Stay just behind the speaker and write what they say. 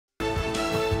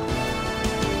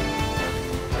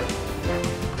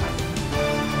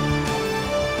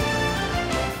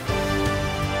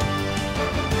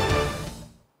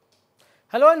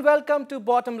Hello and welcome to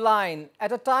Bottom Line.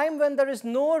 At a time when there is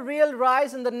no real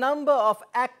rise in the number of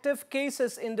active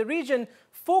cases in the region,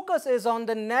 focus is on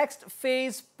the next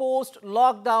phase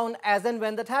post-lockdown as and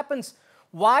when that happens.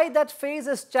 Why that phase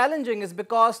is challenging is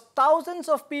because thousands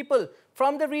of people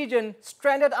from the region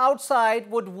stranded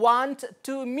outside would want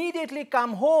to immediately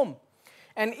come home.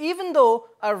 And even though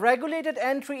a regulated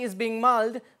entry is being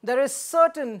mulled, there is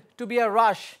certain to be a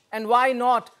rush. And why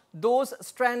not? Those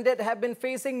stranded have been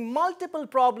facing multiple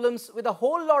problems, with a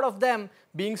whole lot of them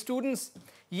being students.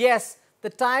 Yes, the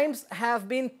times have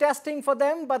been testing for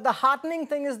them, but the heartening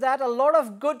thing is that a lot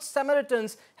of good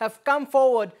Samaritans have come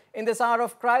forward in this hour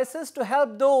of crisis to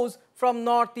help those from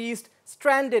Northeast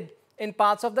stranded in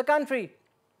parts of the country.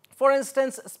 For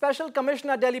instance, Special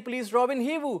Commissioner Delhi Police Robin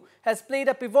Hibu has played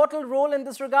a pivotal role in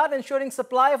this regard, ensuring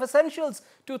supply of essentials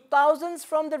to thousands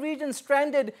from the region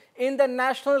stranded in the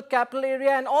national capital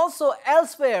area and also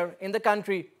elsewhere in the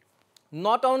country.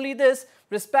 Not only this,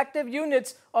 respective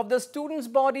units of the students'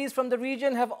 bodies from the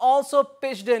region have also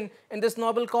pitched in this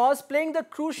noble cause, playing the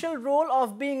crucial role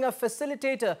of being a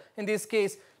facilitator in this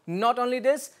case. Not only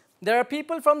this, there are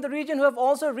people from the region who have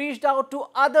also reached out to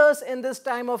others in this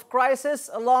time of crisis,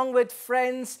 along with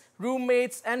friends,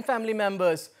 roommates, and family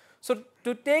members. So,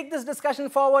 to take this discussion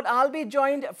forward, I'll be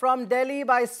joined from Delhi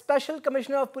by Special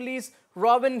Commissioner of Police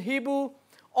Robin Hibu.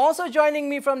 Also joining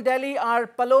me from Delhi are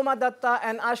Paloma Datta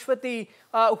and Ashwati,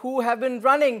 who have been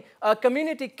running a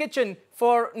community kitchen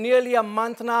for nearly a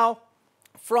month now.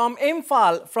 From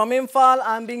Imphal,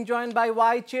 I'm being joined by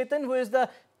Y. Chetan, who is the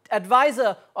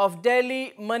advisor of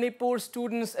Delhi Manipur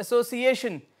Students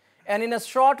Association. And in a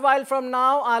short while from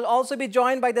now, I'll also be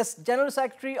joined by the General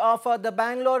Secretary of the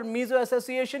Bangalore Mizo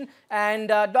Association, and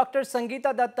Dr.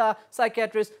 Sangeeta Datta,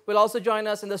 psychiatrist, will also join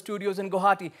us in the studios in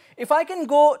Guwahati. If I can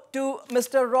go to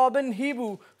Mr. Robin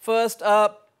Hibu first.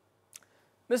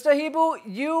 Mr. Hibu,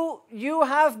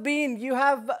 you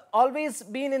have always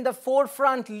been in the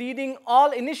forefront, leading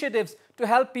all initiatives to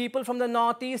help people from the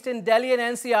Northeast in Delhi and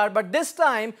NCR. But this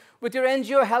time, with your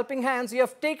NGO Helping Hands, you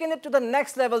have taken it to the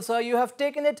next level, sir. You have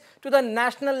taken it to the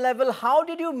national level. How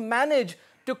did you manage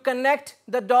to connect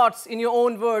the dots, in your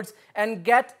own words, and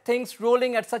get things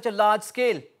rolling at such a large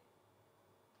scale?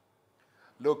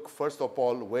 Look, first of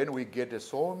all, when we get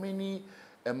so many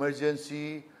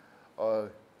emergency,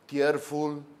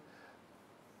 careful,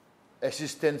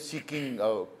 assistance-seeking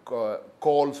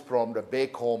calls from the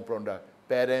back home, from the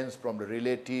parents, from the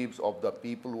relatives of the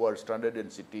people who are stranded in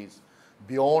cities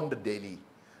beyond Delhi,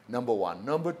 number one.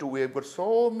 Number two, we have got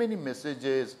so many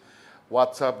messages,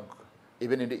 WhatsApp,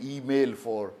 even in the email,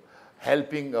 for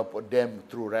helping them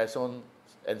through rations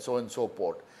and so on and so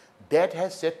forth. That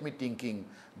has set me thinking,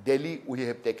 Delhi, we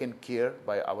have taken care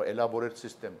by our elaborate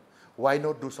system. Why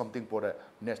not do something for a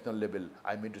national level,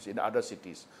 I mean to say, in other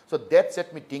cities? So that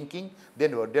set me thinking.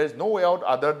 Then there is no way out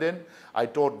other than, I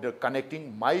thought,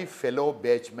 connecting my fellow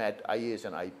batchmate IAS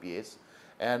and IPS,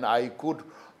 and I could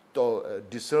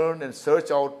discern and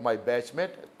search out my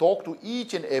batchmate, talk to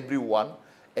each and every one,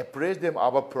 appraise them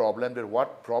our problem, that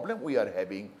what problem we are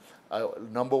having.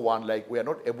 Number one, like we are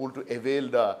not able to avail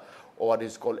the what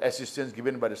is called assistance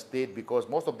given by the state because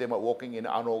most of them are working in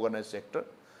unorganized sector.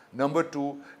 Number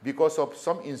two, because of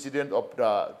some incident of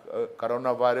the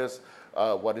coronavirus,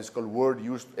 what is called word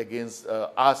used against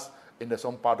us in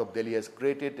some part of Delhi has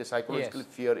created a psychological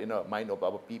fear in the mind of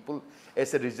our people.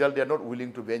 As a result, they are not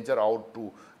willing to venture out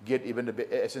to get even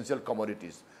the essential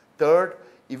commodities. Third,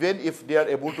 even if they are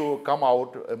able to come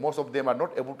out, most of them are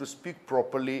not able to speak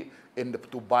properly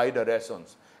to buy the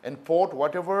rations. And fourth,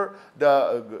 whatever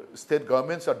the state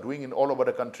governments are doing in all over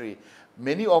the country,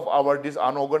 many of this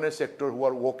unorganized sector who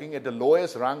are working at the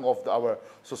lowest rank of our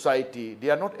society, they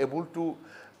are not able to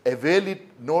avail it,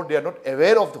 nor they are not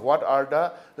aware of what are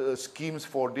the schemes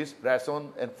for this ration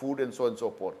and food and so on and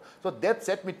so forth. So that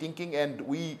set me thinking, and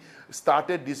we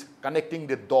started this connecting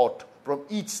the dot from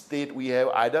each state. We have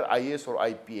either IAS or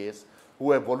IPS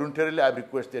who have voluntarily, I've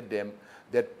requested them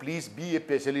that please be a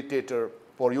facilitator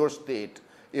for your state.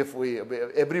 If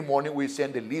every morning we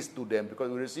send a list to them,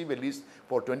 because we receive a list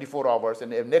for 24 hours,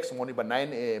 and next morning by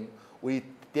 9 a.m. we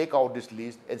take out this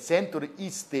list and send to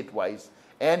each state-wise.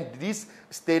 And this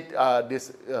state, I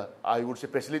would say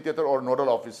facilitator or nodal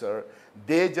officer,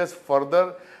 they just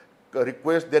further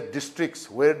request that districts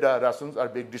where the rations are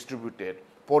being distributed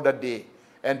for the day.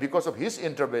 And because of his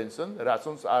intervention,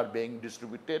 rations are being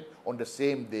distributed on the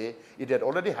same day. It had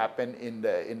already happened in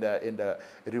the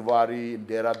Rewari, in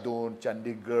Dehradun,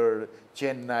 Chandigarh,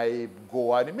 Chennai,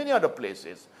 Goa, and many other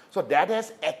places. So that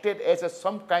has acted as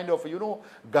some kind of,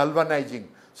 galvanizing,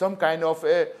 some kind of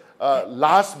a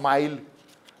last mile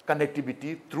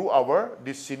connectivity through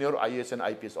this senior IAS and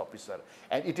IPS officer,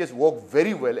 and it has worked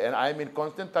very well. And I am in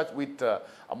constant touch with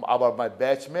my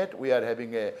batchmate. We are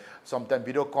having a sometime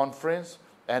video conference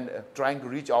and trying to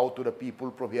reach out to the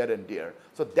people from here and there.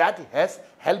 So that has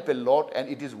helped a lot, and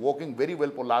it is working very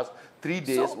well for last 3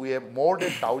 days. So we have more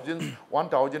than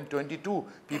 1,022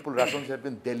 people rations have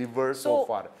been delivered so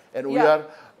far, and we are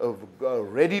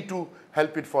ready to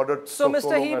help it further. So,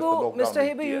 Mr.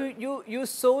 Hibu, you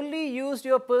solely used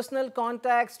your personal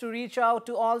contacts to reach out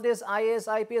to all these IAS,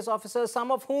 IPS officers,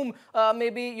 some of whom may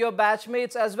be your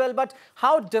batchmates as well. But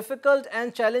how difficult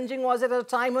and challenging was it at a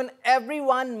time when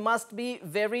everyone must be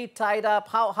very tied up?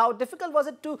 How difficult was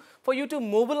it for you to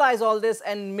mobilize all this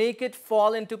and make it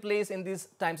fall into place in these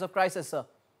times of crisis, sir?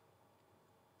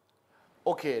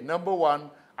 Okay, number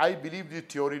one, I believe the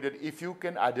theory that if you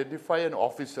can identify an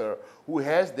officer who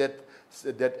has that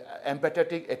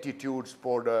empathetic attitudes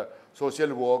for the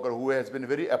social worker, who has been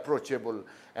very approachable,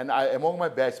 and among my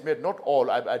batchmates, not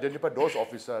all, I've identified those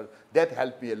officers, that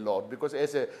helped me a lot, because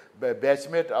as a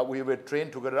batchmate, we were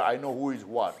trained together, I know who is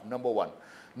what, number one.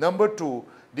 Number two,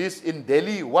 this in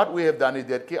Delhi, what we have done is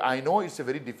that I know it's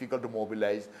very difficult to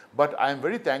mobilize, but I am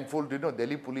very thankful.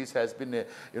 Delhi police has been,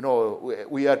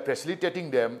 we are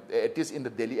facilitating them, at least in the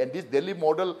Delhi, and this Delhi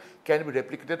model can be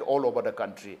replicated all over the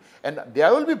country. And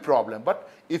there will be problem, but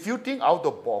if you think out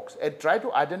the box and try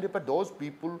to identify those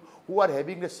people who are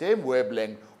having the same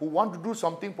wavelength, who want to do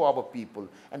something for our people,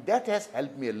 and that has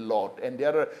helped me a lot. And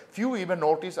there are few even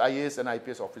Northeast IAS and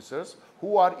IPS officers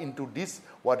who are into this,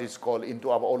 what is called, into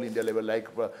our all India level, like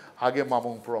Hage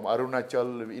Mamung from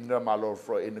Arunachal, Indra Malor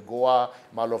in Goa,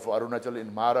 Malor from Arunachal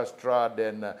in Maharashtra,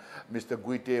 then Mr.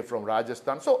 Guite from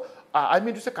Rajasthan. So, I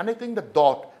mean, to say connecting the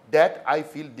dot, that I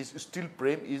feel this still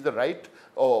Prem is the right,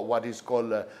 what is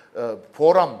called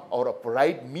forum or a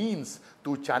right means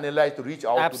to channelize, to reach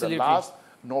out to the last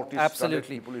Northeast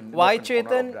people in Why,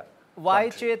 Chetan? Why,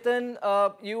 Chetan,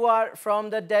 you are from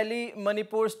the Delhi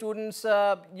Manipur Students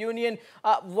Union.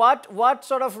 What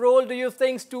sort of role do you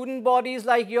think student bodies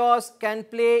like yours can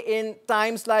play in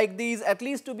times like these, at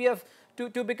least to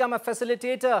become a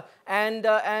facilitator and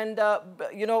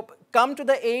come to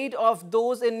the aid of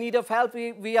those in need of help?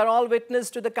 We are all witness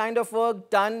to the kind of work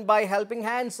done by Helping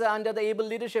Hands under the able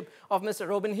leadership of Mr.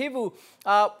 Robin Hibu.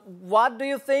 What do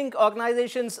you think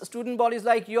organizations, student bodies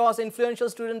like yours, influential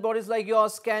student bodies like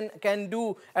yours can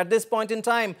do at this point in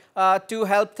time to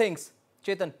help things?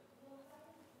 Chetan.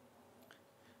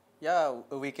 Yeah,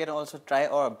 we can also try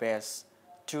our best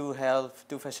to help,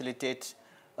 to facilitate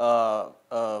the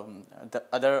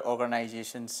other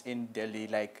organizations in Delhi,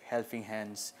 like Helping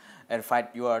Hands and Fight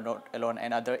You Are Not Alone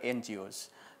and other NGOs.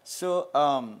 So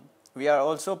we are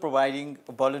also providing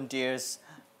volunteers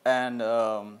and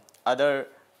other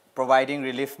providing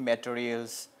relief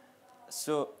materials.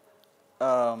 So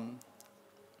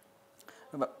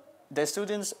the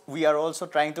students, we are also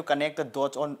trying to connect the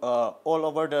dots on all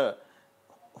over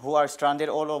who are stranded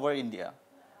all over India.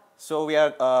 So we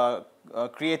are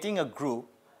creating a group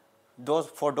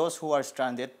for those who are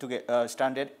stranded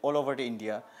all over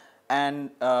India,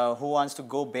 and who wants to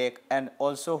go back, and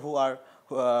also who are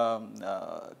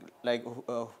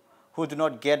who do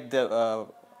not get the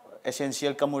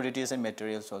essential commodities and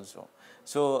materials also.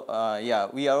 So yeah,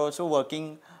 we are also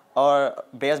working our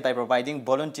best by providing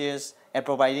volunteers and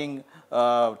providing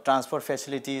transport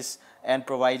facilities and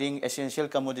providing essential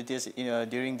commodities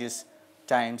during these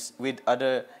times with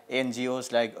other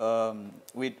NGOs, like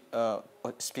with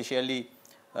especially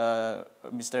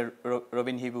Mr.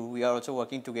 Robin Hibu. We are also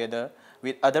working together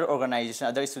with other organizations,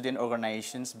 other student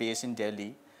organizations based in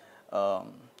Delhi.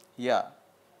 Yeah.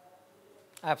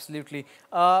 Absolutely.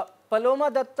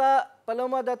 Paloma Datta,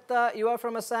 you are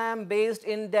from Assam, based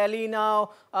in Delhi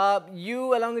now.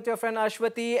 You, along with your friend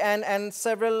Ashwati and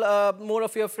several more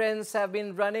of your friends, have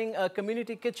been running a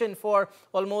community kitchen for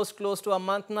almost close to a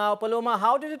month now. Paloma,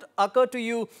 how did it occur to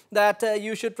you that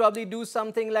you should probably do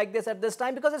something like this at this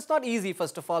time? Because it's not easy,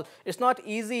 first of all. It's not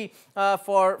easy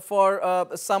for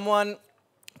someone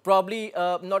probably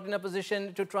not in a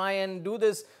position to try and do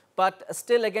this. But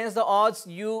still, against the odds,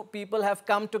 you people have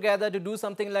come together to do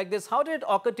something like this. How did it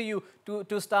occur to you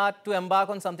to embark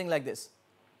on something like this?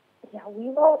 Yeah, we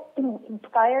were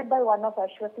inspired by one of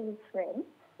Ashwati's friends,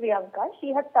 Priyanka.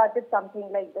 She had started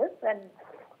something like this, and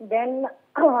then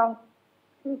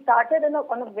we started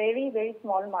on a very, very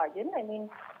small margin. I mean,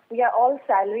 we are all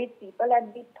salaried people,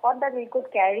 and we thought that we could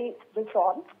carry this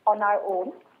on our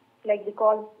own. Like,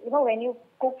 because, when you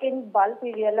cook in bulk,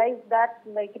 we realized that,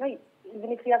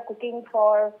 even if we are cooking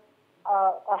for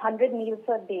 100 meals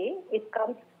a day, it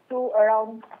comes to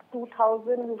around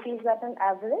 2,000 rupees at an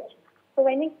average. So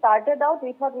when we started out,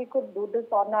 we thought we could do this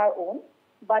on our own.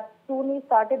 But soon we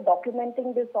started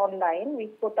documenting this online. We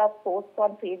put up posts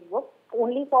on Facebook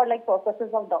only for like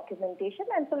purposes of documentation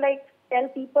and to like tell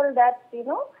people that, you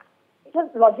know, it was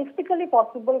logistically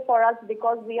possible for us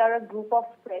because we are a group of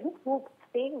friends who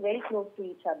stay very close to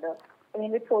each other. I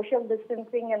mean, with social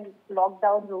distancing and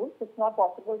lockdown rules, it's not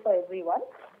possible for everyone.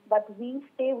 But we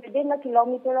stay within a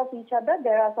kilometer of each other.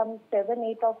 There are some 7,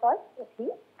 8 of us at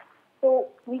least. So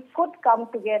we could come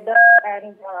together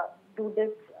and do this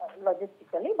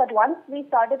logistically. But once we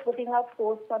started putting up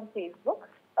posts on Facebook,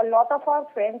 a lot of our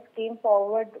friends came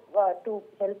forward to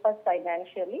help us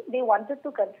financially. They wanted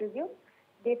to contribute.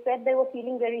 They said they were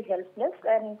feeling very helpless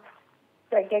and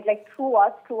like through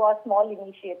us, through our small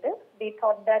initiative, they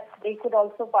thought that they could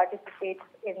also participate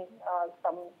in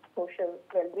some social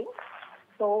well-being.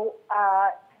 So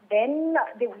then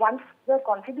once the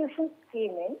contributions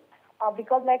came in,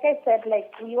 because like I said,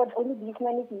 like we were only these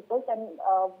many people and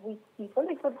we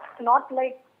could not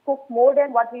like cook more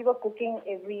than what we were cooking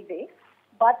every day.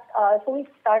 But so we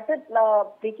started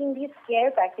making these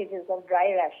care packages of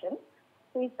dry ration.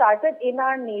 So we started in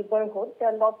our neighborhood. There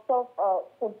are lots of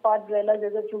footpath dwellers.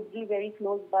 There's a jhuggi very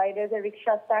close by. There's a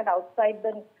rickshaw stand outside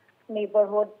the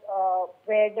neighborhood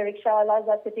where the rickshawalas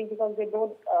are sitting because they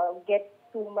don't get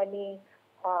too much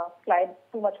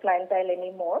clientele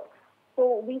anymore.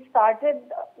 So we started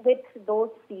with those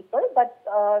people, but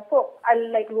so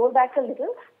I'll like roll back a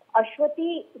little.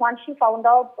 Ashwati, once she found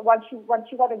out, once she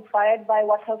got inspired by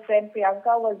what her friend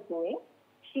Priyanka was doing,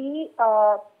 she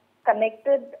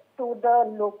connected to the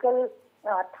local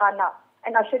Thana.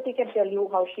 And Ashwati can tell you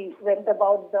how she went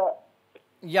about the...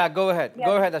 Yeah, go ahead. Yeah.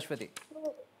 Go ahead, Ashwati.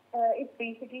 So, it's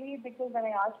basically because when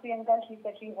I asked Priyanka, she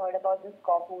said she heard about this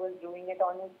cop who was doing it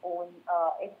on his own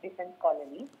at defense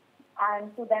colony.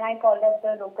 And so then I called up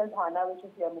the local Thana, which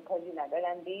is here, Mukherjee Nagar,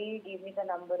 and they gave me the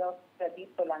number of Pradeep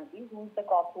Solanki, who's the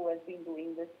cop who has been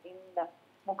doing this in the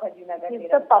Mukherjee Nagar. He's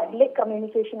the public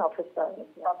communication officer.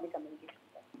 Public communication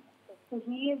officer. So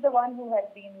he is the one who has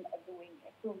been doing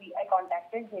it. So I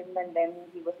contacted him and then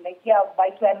he was like, yeah,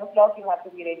 by 12 o'clock you have to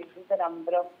be ready to the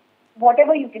number of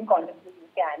whatever you can contribute,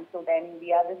 you can. So then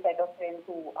we are the set of friends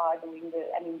who are doing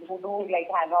who do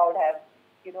like hang out, have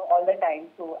all the time.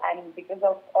 So, and because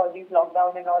of all these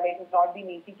lockdown and all, it has not been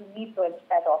easy to meet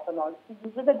that often also. So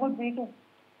this is a good way to,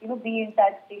 be in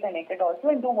touch, stay connected also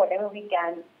and do whatever we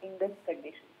can in this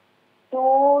condition.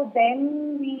 So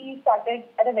then we started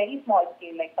at a very small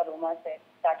scale, like Paroma said,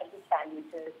 started with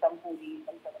sandwiches, some puris,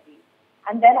 some sabzi.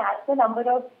 And then as the number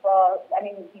of,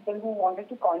 people who wanted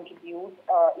to contribute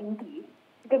increased,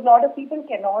 because a lot of people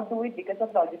cannot do it because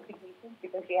of logistic reasons,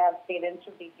 because they have parents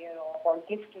to take care of or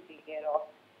kids to take care of.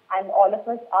 And all of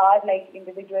us are like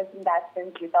individuals in that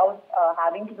sense without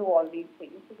having to do all these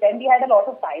things. So then we had a lot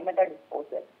of time at our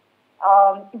disposal.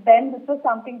 Then this was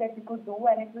something that we could do,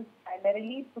 and it was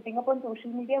primarily putting up on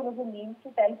social media was a means to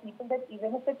tell people that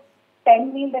even if it's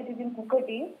 10 meals that you can cook a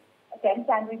day, 10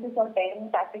 sandwiches or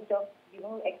 10 packets of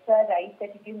extra rice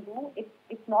that you can do,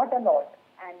 it's not a lot.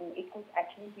 And it could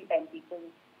actually be 10 people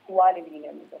who are living in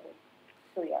a neighborhood.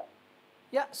 So, yeah.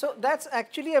 Yeah, so that's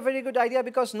actually a very good idea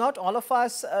because not all of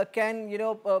us can,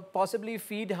 possibly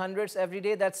feed hundreds every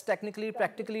day. That's technically,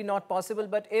 practically not possible.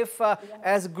 But if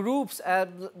as groups,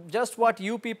 just what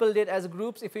you people did as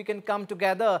groups, if we can come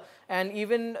together and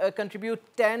even contribute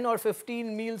 10 or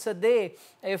 15 meals a day,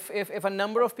 if a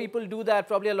number of people do that,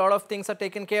 probably a lot of things are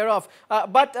taken care of.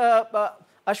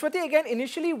 Ashwati, again,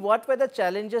 initially, what were the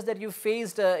challenges that you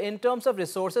faced in terms of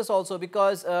resources also?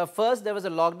 Because first, there was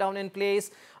a lockdown in place,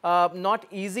 not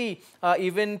easy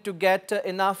even to get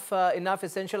enough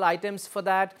essential items for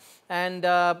that. And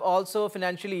also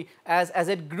financially, as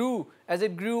it grew,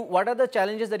 what are the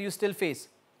challenges that you still face?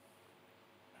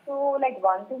 So, like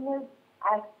one thing is,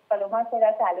 as Paloma said,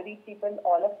 as salaried people,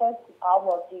 all of us are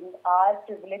working, are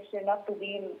privileged enough to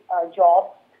be in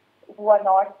jobs who are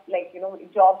not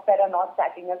jobs that are not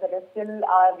stacking us, that are still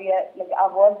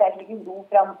our work that we can do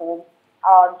from home,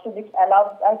 so which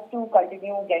allows us to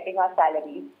continue getting our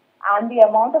salaries. And the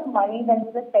amount of money that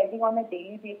we were spending on a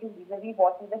daily basis vis-a-vis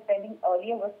what we were spending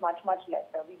earlier was much, much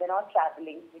lesser. We were not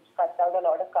traveling, which cuts out a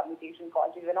lot of commutation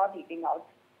costs. We were not eating out.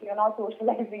 We were not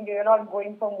socializing. We were not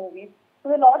going for movies.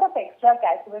 So a lot of extra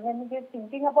cash. So when we were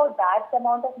thinking about that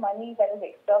amount of money that is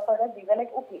extra for us, we were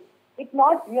like, okay, it's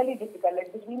not really difficult.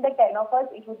 Like between the 10 of us,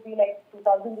 it would be like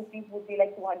 2,000 rupees would be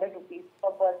like 200 rupees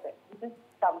per person. This is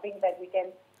something that we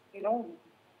can, we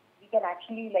can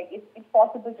actually it's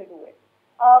possible to do it.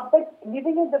 But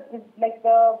living in the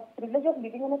privilege of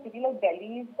living in a city like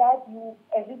Delhi is that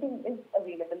everything is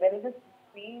available. There is a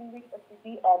way in which a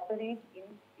city operates in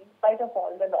spite of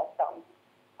all the lockdowns.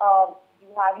 You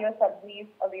have your sabzis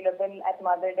available at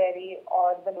Mother Dairy,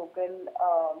 or the local,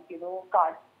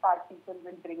 cart people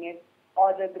will bring it,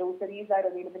 or the groceries are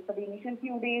available. For the initial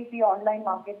few days, the online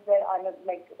markets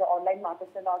the online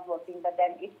markets are not working, but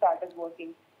then it started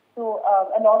working. So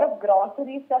a lot of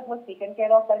grocery stuff was taken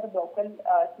care of by the local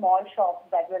small shops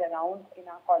that were around in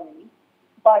our colony.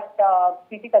 But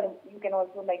typically, you can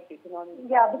also taking on.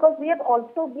 Yeah, because we have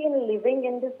also been living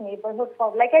in this neighborhood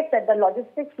for, like I said, the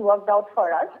logistics worked out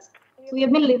for us. So we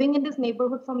have been living in this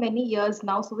neighborhood for many years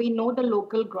now, so we know the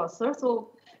local grocer. So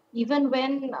even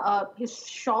when his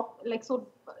shop,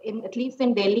 at least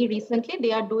in Delhi recently,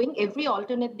 they are doing every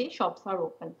alternate day shops are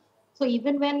open. So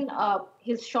even when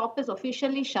his shop is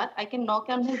officially shut, I can knock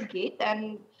on his gate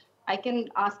and I can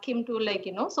ask him to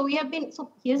so we have been,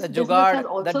 so his business has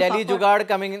also the Delhi suffered Jugaad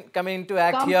coming into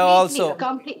act here also.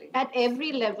 At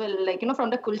every level, from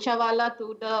the kulcha wala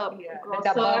to the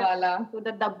grocer to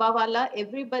the dabba wala,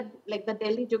 everybody, the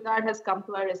Delhi Jugaad has come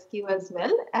to our rescue as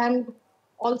well. And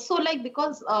also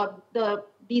because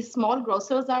these small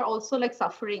grocers are also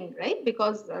suffering, right?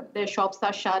 Because their shops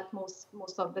are shut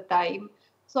most of the time.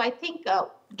 So I think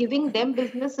giving them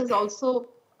business is also,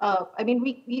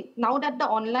 we now that the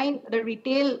online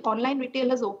retail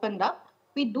has opened up,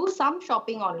 we do some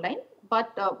shopping online,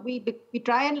 but we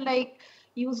try and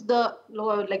use the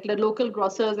local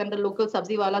grocers and the local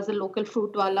sabzi walas, the local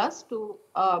fruit walas to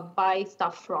buy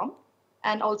stuff from,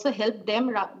 and also help them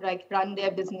run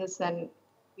their business. And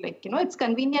it's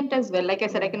convenient as well. Like I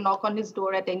said, I can knock on his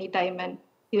door at any time and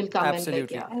he will come.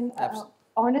 Absolutely. And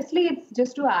honestly, it's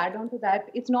just to add on to that,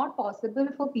 it's not possible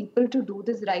for people to do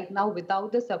this right now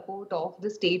without the support of the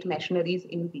state machineries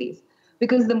in place.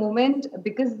 Because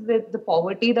the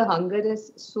poverty, the hunger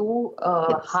is so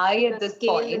high at this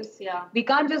point, we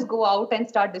can't just go out and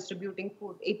start distributing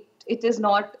food. It is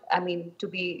not,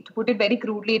 to put it very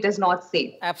crudely, it is not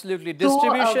safe. Absolutely.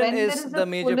 Distribution is the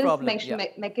major problem.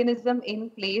 Mechanism in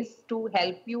place to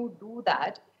help you do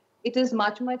that, it is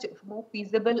much, much more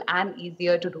feasible and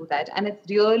easier to do that. And it's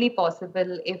really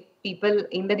possible if people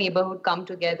in the neighborhood come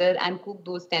together and cook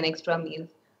those 10 extra meals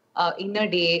in a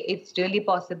day. It's really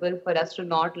possible for us to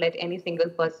not let any single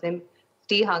person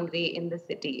stay hungry in the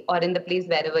city or in the place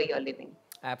wherever you're living.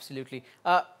 Absolutely.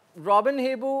 Robin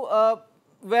Hebu,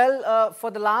 for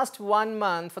the last 1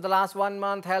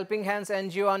 month, Helping Hands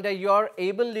NGO under your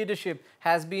able leadership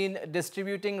has been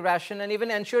distributing ration and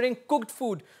even ensuring cooked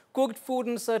food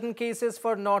in certain cases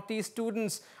for Northeast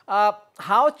students.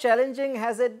 How challenging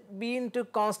has it been to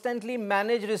constantly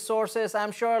manage resources?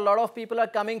 I'm sure a lot of people are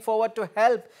coming forward to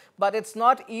help, but it's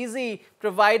not easy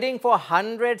providing for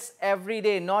hundreds every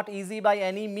day, not easy by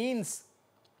any means.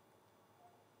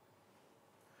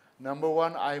 Number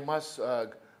one, I must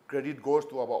credit goes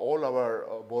to all our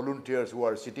volunteers who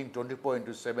are sitting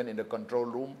 24/7 in the control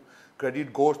room.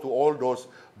 Credit goes to all those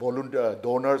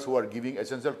donors who are giving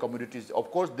essential commodities.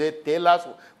 Of course, they tell us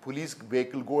police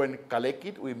vehicle go and collect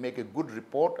it. We make a good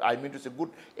report. To say good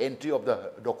entry of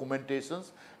the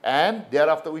documentations, and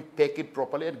thereafter we pack it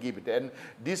properly and give it. And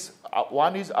this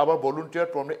one is our volunteer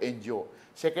from the NGO.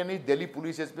 Secondly, Delhi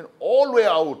police has been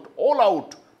all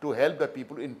out to help the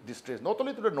people in distress, not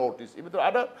only to the Northeast, even to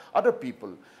other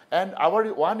people. And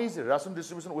our one is ration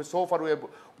distribution. So far we have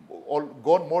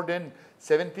gone more than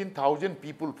 17,000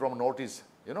 people from Northeast,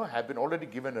 have been already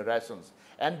given rations.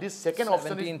 And this second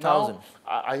option is now,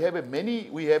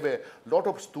 we have a lot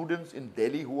of students in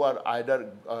Delhi who are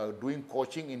either doing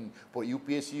coaching for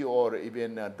UPSC or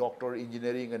even doctor,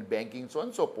 engineering and banking, so on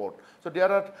and so forth. So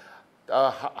there are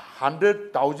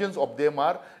thousands of them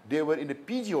they were in the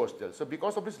PG hostel. So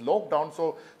because of this lockdown,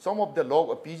 so some of the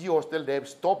PG hostel, they have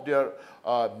stopped their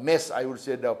mess, I would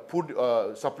say, the food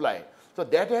supply. So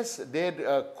that they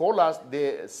call us,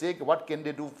 they say what can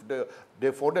they do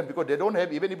for them, because they don't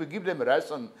have, even if you give them a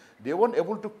ration, they weren't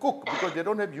able to cook because they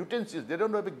don't have utensils, they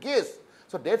don't have a gas.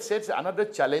 So that sets another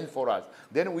challenge for us.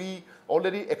 Then we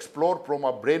already explored from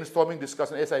a brainstorming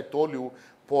discussion, as I told you.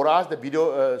 For us, the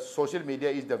video, social media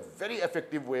is the very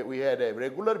effective way. We had a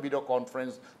regular video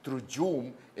conference through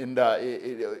Zoom in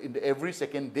every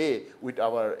second day with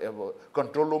our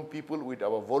control room people, with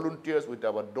our volunteers, with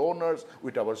our donors,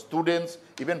 with our students,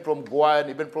 even from Goa and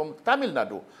even from Tamil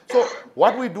Nadu. So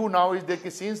what we do now is that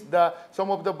since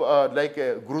some of the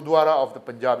Gurudwara of the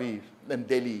Punjabi in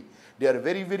Delhi, they are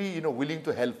very, very willing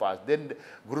to help us. Then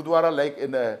Gurudwara, like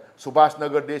in Subhash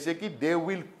Nagar, they say they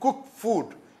will cook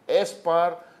food as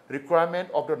per requirement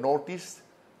of the Northeast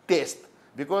taste,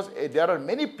 because there are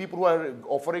many people who are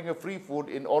offering a free food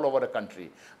in all over the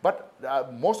country. But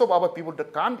most of our people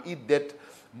that can't eat that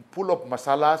full of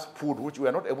masalas, food, which we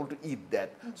are not able to eat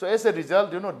that. So as a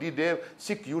result, the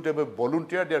Sikh youth have a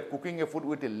volunteer, they are cooking a food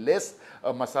with a less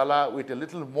masala, with a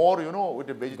little more, with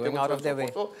the vegetables. Going out of their way.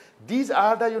 So these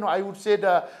are the, I would say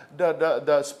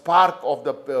the spark of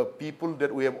the people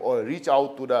that we have reached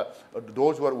out to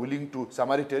those who are willing to,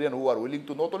 Samaritan, who are willing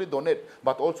to not only donate,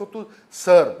 but also to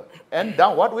serve. And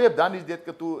now what we have done is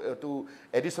that to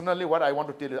additionally, what I want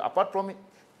to tell you, apart from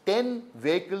 10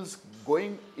 vehicles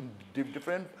going in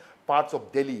different parts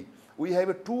of Delhi, we have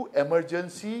a 2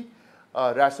 emergency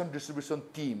ration distribution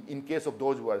team in case of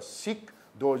those who are sick,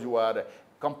 those who are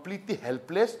completely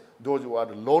helpless, those who are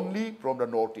lonely from the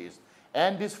northeast.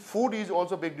 And this food is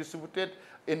also being distributed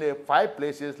in 5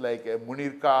 places like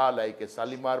Munirka, like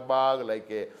Salimar Bagh, like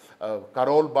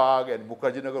Karol Bagh and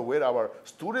Mukherjee Nagar, where our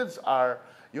students are,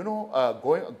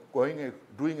 doing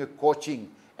a coaching,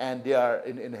 and they are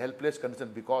in helpless condition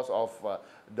because of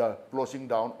the closing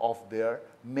down of their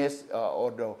mess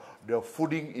or the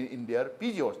fooding in their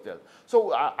PG hostel.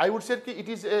 So I would say it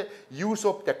is a use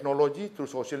of technology through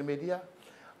social media,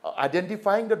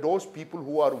 identifying those people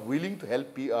who are willing to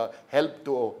help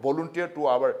to volunteer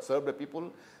to serve the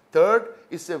people. Third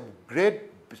is a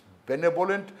great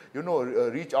benevolent,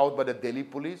 reach out by the Delhi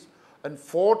police. And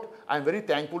fourth, I'm very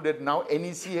thankful that now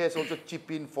NEC has also chipped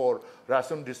in for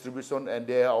ration distribution, and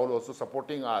they are also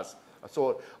supporting us.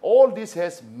 So all this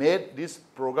has made this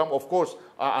program, of course,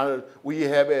 we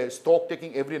have a stock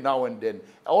taking every now and then.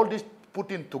 All this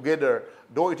put in together,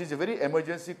 though it is a very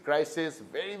emergency crisis,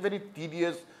 very, very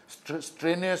tedious,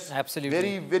 strenuous, Absolutely.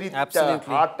 very, very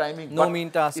hard timing. No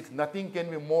mean task. Nothing can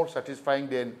be more satisfying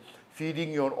than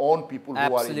feeding your own people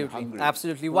who are in hungry.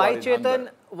 Absolutely. Why,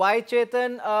 Chetan,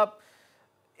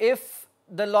 if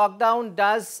the lockdown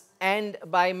does end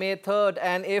by May 3rd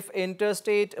and if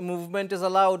interstate movement is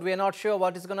allowed, we are not sure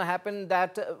what is going to happen.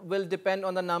 That will depend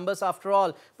on the numbers after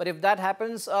all. But if that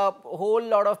happens, a whole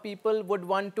lot of people would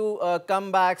want to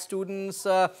come back. Students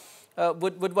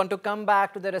would want to come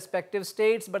back to their respective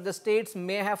states, but the states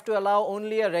may have to allow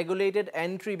only a regulated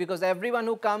entry, because everyone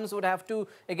who comes would have to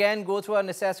again go through a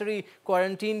necessary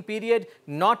quarantine period.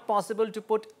 Not possible to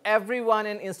put everyone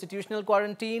in institutional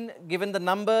quarantine given the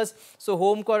numbers. So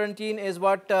home quarantine is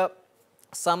what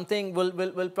something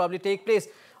will probably take place.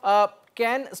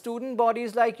 Can student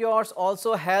bodies like yours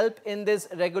also help in this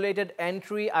regulated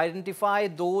entry, identify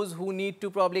those who need to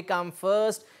probably come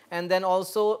first, and then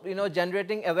also,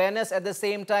 generating awareness at the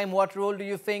same time? What role do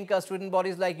you think student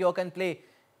bodies like yours can play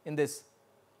in this?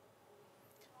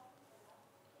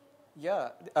 Yeah,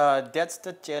 that's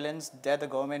the challenge that the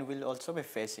government will also be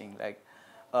facing. Like,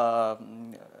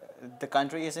 the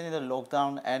country is in the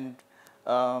lockdown, and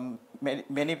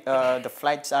many the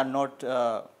flights are not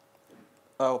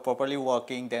properly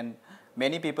working. Then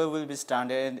many people will be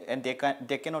stranded, and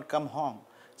they cannot come home.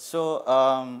 So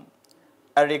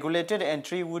a regulated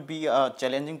entry would be a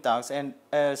challenging task, and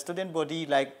a student body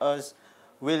like us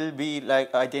will be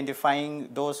like identifying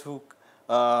those who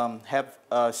have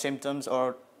symptoms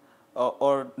or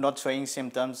not showing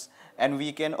symptoms, and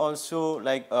we can also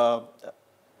like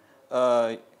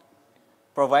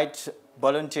provide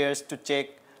volunteers to check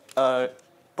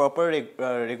proper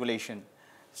regulation.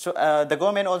 So the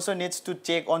government also needs to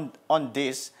check on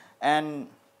this, and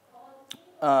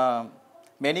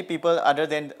many people other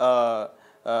than our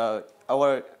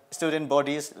student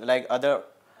bodies, like other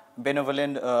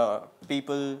benevolent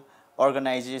people,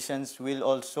 organizations will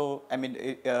also,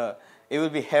 it will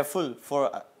be helpful for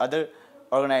other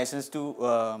organizations to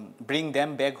bring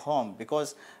them back home,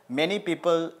 because many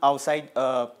people outside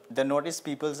the Northeast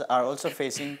peoples are also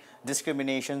facing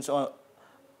discriminations.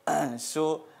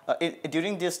 So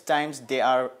during these times, they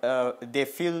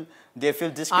feel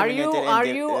discriminated. Are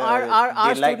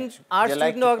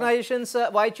student organizations,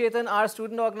 why Chetan, are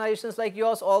student organizations like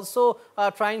yours also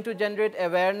trying to generate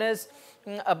awareness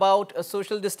about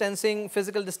social distancing,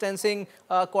 physical distancing,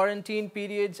 quarantine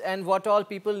periods, and what all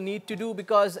people need to do?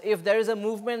 Because if there is a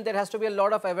movement, there has to be a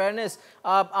lot of awareness.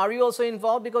 Are you also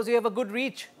involved, because you have a good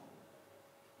reach?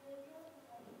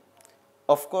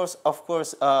 Of course,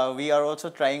 we are also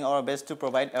trying our best to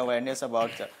provide awareness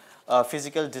about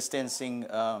physical distancing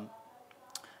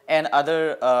and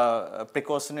other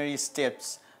precautionary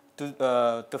steps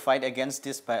to fight against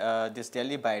this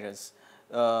deadly virus.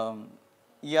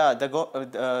 Yeah,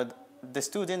 the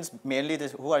students mainly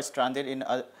who are stranded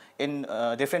in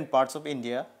different parts of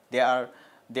India, their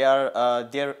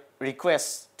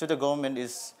request to the government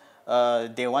is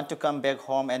they want to come back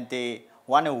home, and they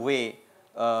want a way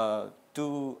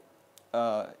to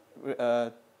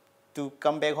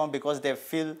come back home, because they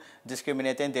feel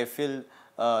discriminated, they feel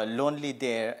lonely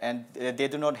there, and they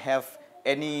do not have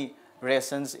any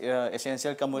rations,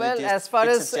 essential commodities. Well,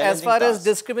 as far as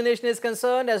discrimination is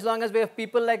concerned, as long as we have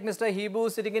people like Mr.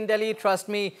 Hibu sitting in Delhi, trust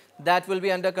me, that will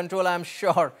be under control, I'm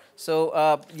sure.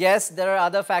 So yes, there are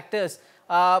other factors.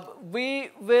 We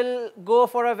will go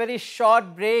for a very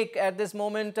short break at this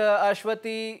moment.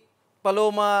 Ashwati,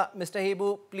 Paloma, Mr.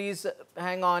 Hibu, please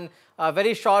hang on. A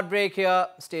very short break here.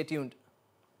 Stay tuned.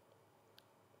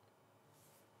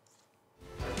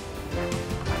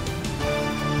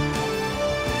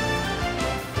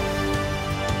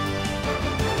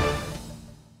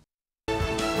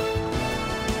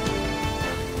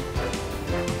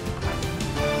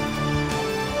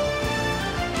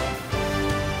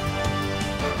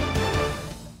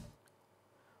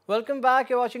 Welcome back.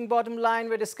 You're watching Bottom Line.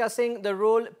 We're discussing the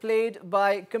role played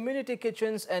by community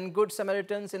kitchens and Good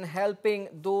Samaritans in helping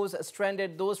those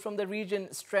stranded, those from the region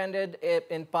stranded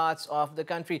in parts of the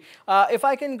country. If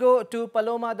I can go to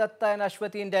Paloma Datta and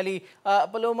Ashwati in Delhi.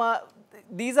 Paloma,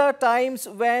 these are times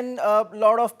when a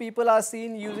lot of people are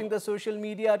seen using the social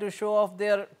media to show off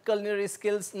their culinary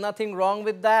skills. Nothing wrong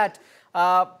with that.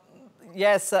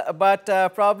 Yes, but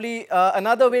probably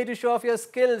another way to show off your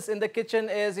skills in the kitchen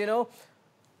is, you know,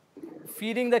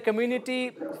 feeding the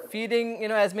community, feeding, you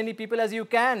know, as many people as you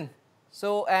can.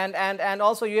 So, and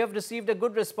also you have received a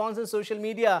good response in social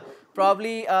media.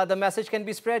 Probably the message can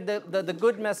be spread, the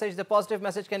good message, the positive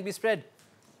message can be spread.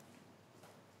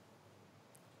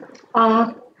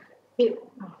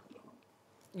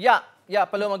 Yeah,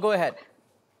 Paloma, go ahead.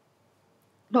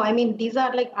 No, I mean, these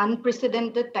are like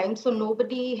unprecedented times, so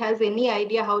nobody has any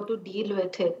idea how to deal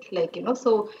with it. Like, you know,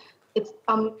 so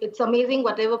it's amazing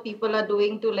whatever people are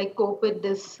doing to like cope with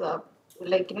this,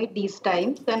 like, you know, these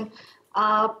times. And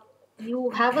you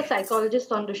have a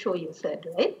psychologist on the show, you said,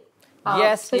 right?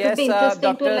 Yes, so yes.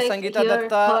 Dr. like, Sangeeta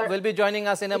Datta will be joining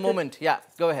us in a moment. Yeah,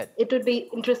 go ahead. It would be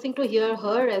interesting to hear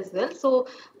her as well. So,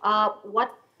 I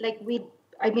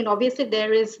mean, obviously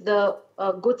there is the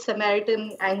Good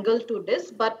Samaritan angle to this,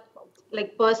 but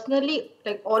like personally,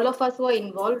 like all of us who are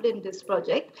involved in this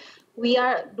project, we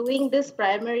are doing this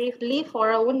primarily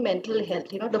for our own mental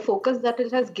health, you know, the focus that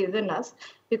it has given us,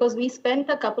 because we spent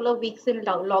a couple of weeks in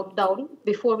lockdown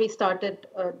before we started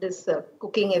this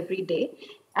cooking every day.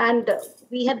 And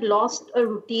we had lost a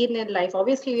routine in life.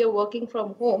 Obviously, we are working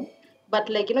from home, but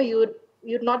like, you know,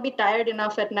 you'd not be tired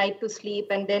enough at night to sleep.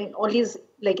 And then all these,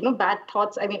 like, you know, bad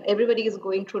thoughts. I mean, everybody is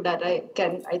going through that,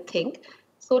 I think.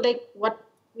 So like what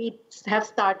we have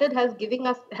started has given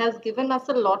us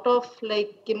a lot of,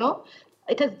 like, you know,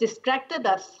 it has distracted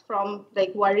us from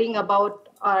like worrying about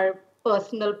our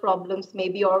personal problems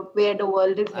maybe, or where the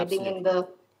world is heading in the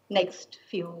next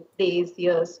few days,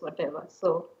 years, whatever.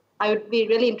 So I would be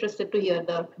really interested to hear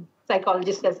the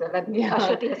psychologist as well. And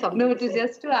Ashwati has something No, to say.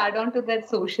 just to add on to that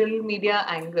social media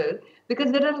angle,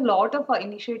 because there are a lot of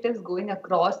initiatives going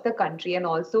across the country and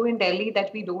also in Delhi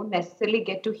that we don't necessarily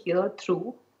get to hear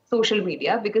through social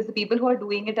media, because the people who are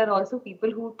doing it are also people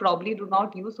who probably do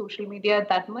not use social media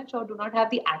that much or do not have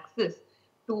the access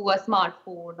to a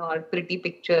smartphone or pretty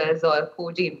pictures or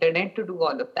 4G internet to do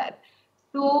all of that.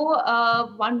 So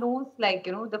one knows, like,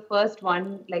 you know, the first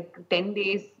one, like 10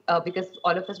 days, because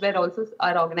all of us were also,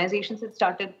 our organizations had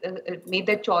started, made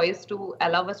their choice to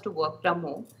allow us to work from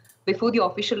home before the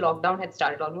official lockdown had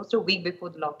started, almost a week before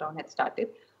the lockdown had started,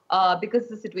 because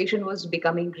the situation was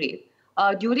becoming grave.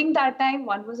 During that time,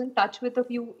 one was in touch with a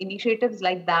few initiatives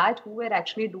like that who were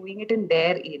actually doing it in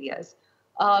their areas.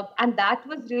 And that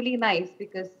was really nice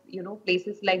because, you know,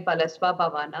 places like Balaswa,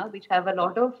 Bhavana, which have a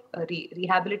lot of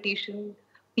rehabilitation,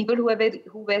 people who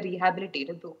were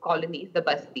rehabilitated to colonies, the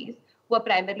bastis, who are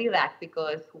primarily rat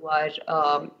pickers, who are,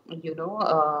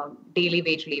 daily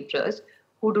wage laborers,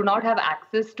 who do not have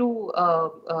access to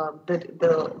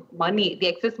the money, the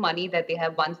excess money that they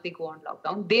have once they go on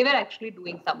lockdown. They were actually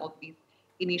doing some of these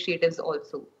initiatives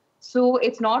also. So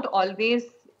it's not always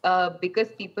because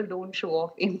people don't show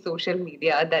off in social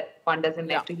media that one doesn't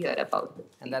like to hear about this.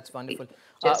 And that's wonderful.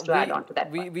 Just to add on to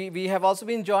that. We have also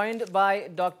been joined by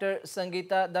Dr.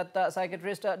 Sangeeta Datta,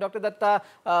 psychiatrist. Dr. Datta,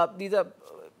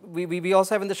 we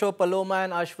also have in the show Paloma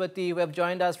and Ashwati, who have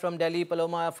joined us from Delhi.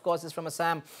 Paloma, of course, is from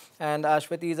Assam, and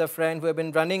Ashwati is a friend who have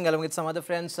been running, along with some other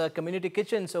friends, community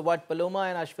kitchen. So what Paloma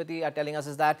and Ashwati are telling us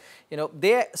is that, you know,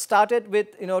 they started with,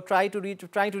 you know, trying to reach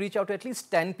out to at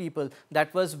least 10 people.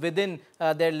 That was within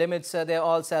their limits. They're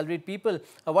all salaried people.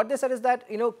 What they said is that,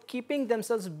 you know, keeping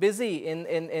themselves busy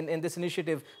in this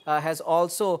initiative has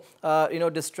also,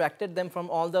 distracted them from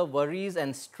all the worries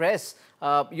and stress.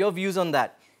 Your views on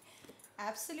that?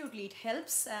 Absolutely, it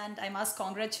helps, and I must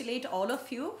congratulate all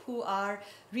of you who are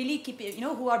really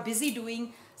who are busy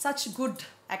doing such good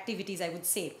activities, I would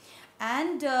say.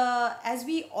 And as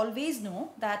we always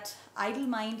know that idle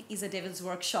mind is a devil's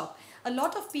workshop. A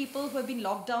lot of people who have been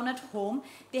locked down at home,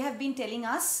 they have been telling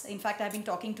us, in fact I've been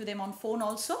talking to them on phone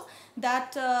also,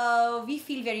 that we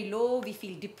feel very low, we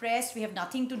feel depressed, we have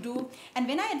nothing to do. And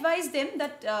when I advise them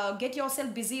that get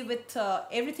yourself busy with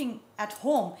everything at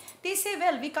home, they say,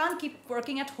 well, we can't keep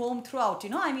working at home throughout,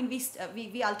 I mean,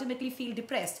 we ultimately feel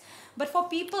depressed. But for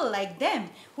people like them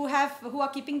who are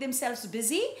keeping themselves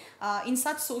busy in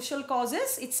such social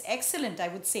causes, it's excellent, I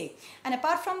would say. And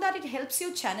apart from that, it helps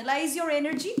you channelize your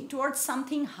energy towards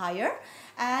something higher.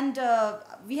 And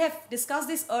we have discussed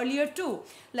this earlier too,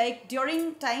 like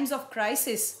during times of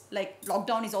crisis, like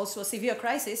lockdown is also a severe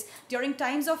crisis, during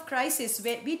times of crisis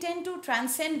where we tend to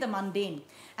transcend the mundane.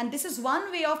 And this is one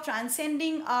way of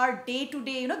transcending our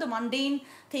day-to-day, the mundane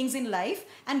things in life,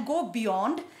 and go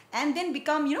beyond and then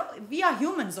become, we are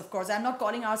humans, of course. I'm not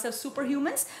calling ourselves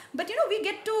superhumans, but, we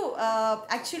get to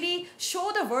actually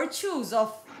show the virtues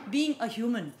of being a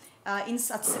human in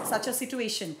such a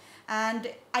situation. And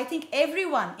I think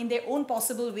everyone in their own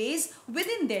possible ways,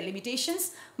 within their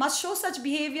limitations, must show such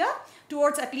behavior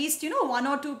towards at least, one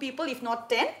or two people, if not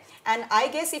 10. And I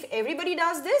guess if everybody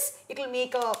does this, it will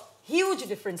make a huge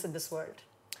difference in this world.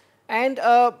 And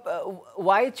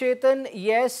why, Chetan?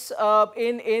 Yes,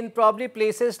 in probably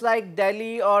places like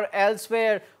Delhi or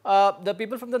elsewhere, the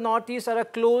people from the Northeast are a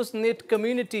close-knit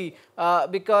community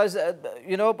because,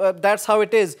 that's how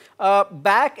it is.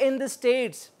 Back in the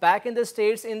States,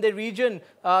 in the region,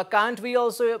 can't we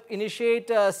also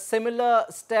initiate similar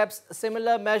steps,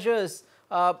 similar measures?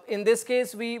 In this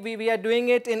case, we are doing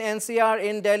it in NCR,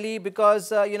 in Delhi,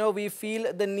 because, we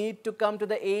feel the need to come to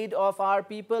the aid of our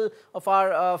people, of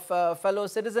our fellow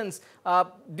citizens.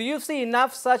 Do you see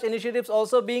enough such initiatives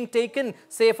also being taken,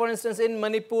 say, for instance, in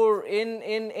Manipur,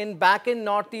 back in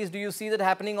Northeast? Do you see that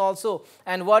happening also?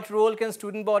 And what role can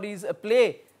student bodies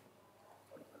play?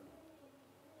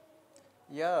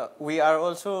 Yeah, we are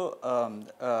also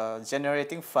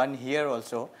generating fund here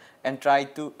also, and try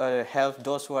to help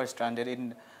those who are stranded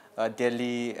in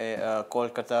Delhi,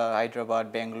 Kolkata,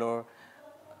 Hyderabad, Bangalore.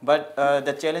 But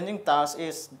the challenging task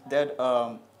is that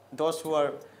those who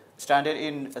are stranded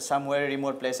in somewhere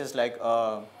remote places like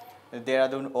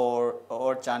Dehradun or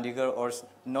Chandigarh or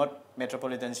not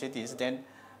metropolitan cities, then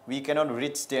we cannot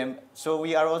reach them. So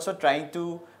we are also trying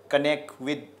to connect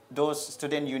with those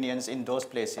student unions in those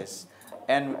places.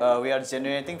 And we are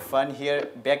generating fund here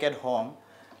back at home,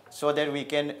 so that we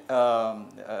can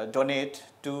donate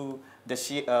to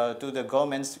the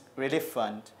government's relief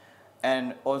fund,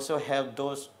 and also help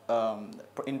those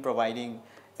in providing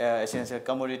essential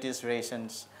commodities,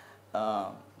 rations,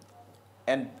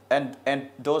 and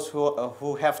those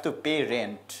who have to pay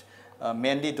rent,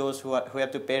 mainly those who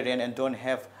have to pay rent and don't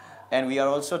have. And we are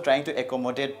also trying to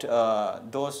accommodate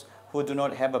those who do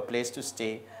not have a place to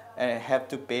stay and have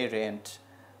to pay rent.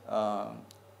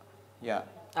 Yeah.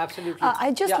 Absolutely.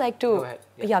 I'd just like to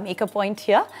make a point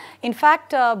here. In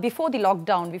fact, before the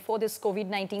lockdown, before this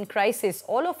COVID-19 crisis,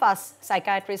 all of us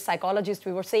psychiatrists, psychologists,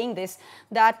 we were saying this,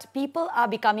 that people are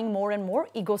becoming more and more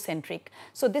egocentric.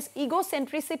 So this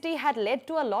egocentricity had led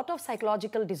to a lot of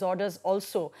psychological disorders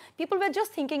also. People were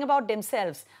just thinking about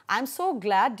themselves. I'm so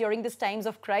glad during these times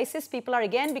of crisis, people are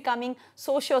again becoming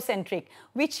sociocentric,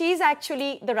 which is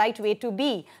actually the right way to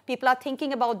be. People are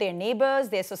thinking about their neighbors,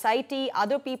 their society,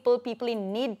 other people, people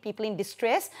in need, people in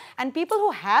distress, and people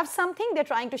who have something they're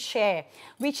trying to share,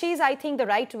 which is, I think, the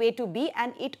right way to be,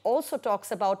 and it also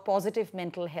talks about positive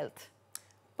mental health.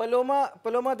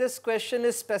 Paloma, this question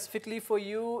is specifically for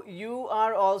you. You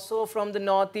are also from the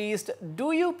Northeast.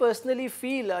 Do you personally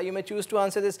feel, you may choose to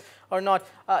answer this or not,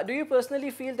 do you personally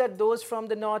feel that those from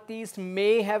the Northeast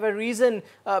may have a reason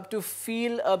to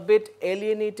feel a bit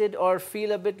alienated or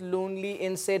feel a bit lonely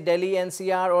in, say, Delhi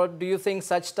NCR, or do you think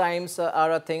such times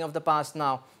are a thing of the past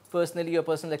now? Personally, your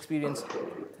personal experience?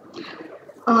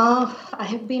 I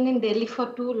have been in Delhi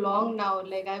for too long now.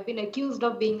 Like, I've been accused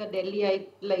of being a Delhiite,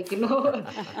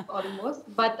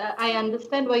 almost. But I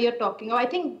understand what you're talking about. I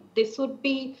think this would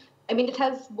be, it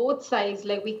has both sides.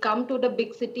 Like, we come to the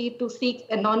big city to seek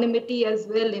anonymity as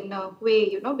well in a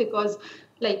way, because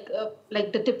like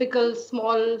the typical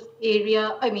small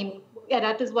area,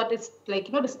 that is what is like,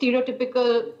 the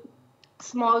stereotypical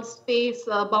small space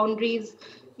boundaries.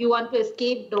 You want to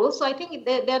escape those. So I think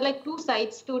there are like two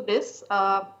sides to this.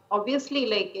 Obviously,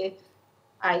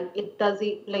 it does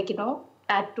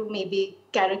add to maybe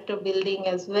character building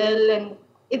as well, and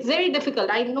it's very difficult.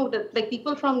 I know that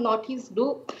people from Northeast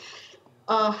do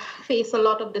face a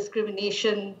lot of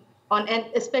discrimination and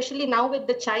especially now with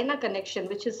the China connection,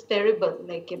 which is terrible.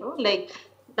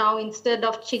 now instead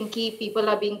of chinky, people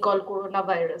are being called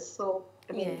coronavirus. So,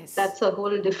 I mean, that's a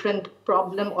whole different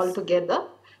problem altogether.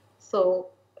 So,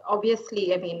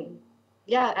 obviously, I mean,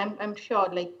 yeah, I'm sure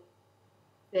like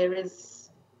there is.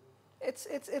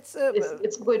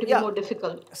 It's going to be more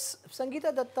difficult.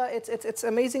 Sangeeta Datta, it's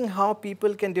amazing how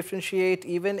people can differentiate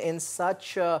even in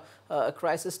such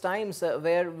crisis times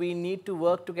where we need to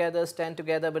work together, stand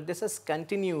together. But this has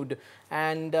continued,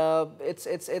 and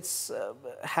it's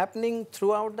happening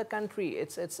throughout the country.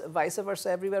 It's vice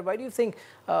versa everywhere. Why do you think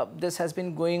this has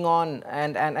been going on,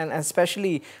 and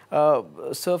especially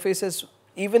surfaces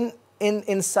even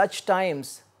in such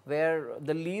times, where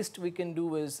the least we can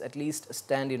do is at least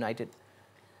stand united?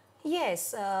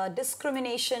 Yes,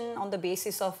 discrimination on the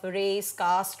basis of race,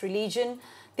 caste, religion,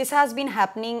 this has been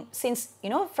happening since,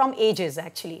 from ages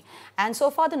actually. And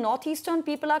so far the Northeastern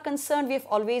people are concerned, we have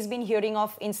always been hearing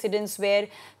of incidents where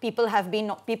people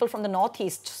from the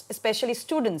Northeast, especially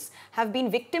students, have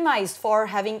been victimized for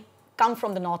having come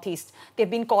from the Northeast. They've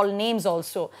been called names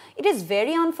also. It is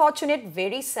very unfortunate,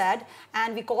 very sad,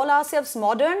 and we call ourselves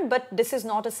modern, but this is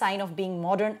not a sign of being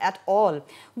modern at all.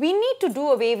 We need to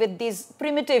do away with these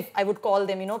primitive, I would call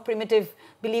them, primitive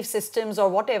belief systems or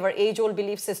whatever, age-old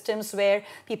belief systems where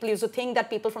people used to think that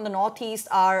people from the Northeast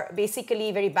are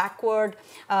basically very backward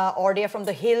or they are from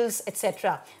the hills,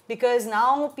 etc. Because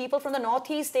now people from the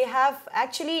Northeast, they have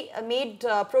actually made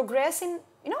progress in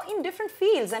different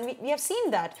fields, and we have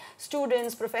seen that,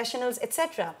 students, professionals,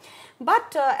 etc.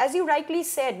 But as you rightly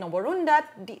said, Varun, that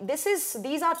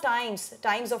these are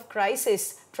times of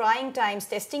crisis, trying times,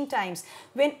 testing times,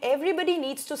 when everybody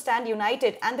needs to stand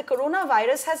united, and the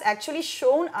coronavirus has actually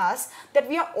shown us that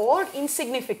we are all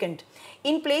insignificant.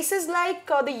 In places like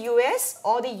the US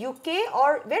or the UK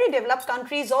or very developed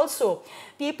countries also,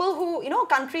 people who,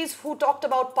 countries who talked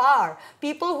about power,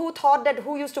 people who thought that,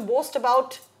 who used to boast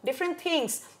about different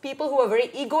things, people who are very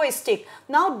egoistic,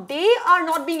 now they are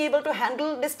not being able to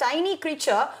handle this tiny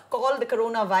creature called the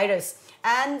coronavirus.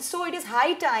 And so it is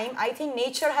high time, I think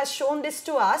nature has shown this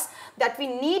to us, that we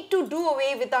need to do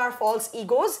away with our false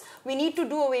egos, we need to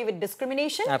do away with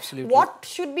discrimination. Absolutely. What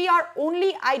should be our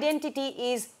only identity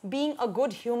is being a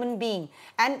good human being.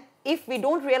 And if we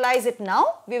don't realize it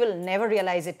now, we will never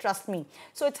realize it, trust me.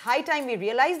 So it's high time we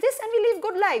realize this and we live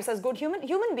good lives as good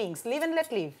human beings, live and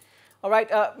let live. All right,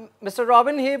 Mr.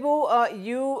 Robin Hebu,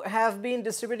 you have been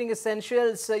distributing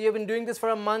essentials. You've been doing this for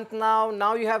a month now.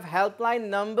 Now you have helpline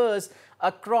numbers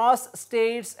across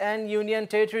states and union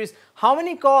territories. How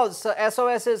many calls,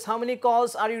 SOSs, how many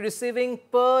calls are you receiving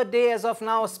per day as of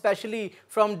now, especially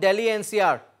from Delhi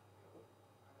NCR?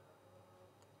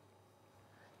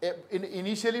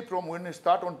 Initially, from when we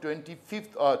start on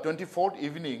 24th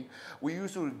evening, we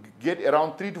used to get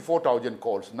around 3,000 to 4,000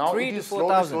 calls. Now it is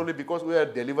slowly because we are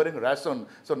delivering ration.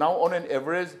 So now on an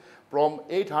average, from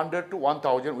 800 to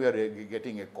 1,000, we are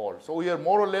getting a call. So we are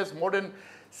more or less more than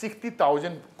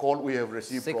 60,000 calls we have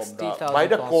received by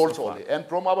the calls only. And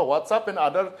from our WhatsApp and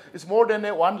other, it's more than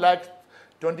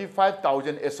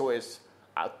 1,25,000 SOS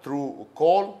through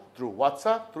call, through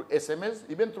WhatsApp, through SMS,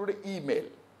 even through the email.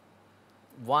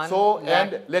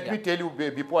 Let me tell you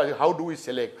before, how do we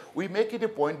select? We make it a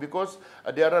point because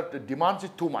there are demands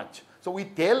too much. So we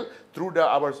tell through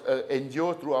our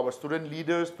NGO, through our student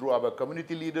leaders, through our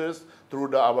community leaders,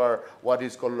 through our what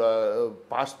is called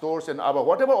pastors and our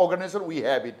whatever organization we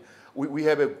have it. We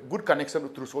have a good connection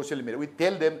through social media. We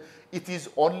tell them it is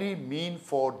only mean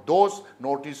for those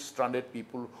Northeast stranded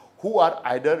people who are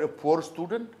either a poor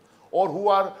student or who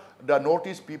are the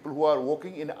Northeast people who are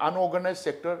working in unorganized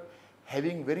sector,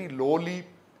 having very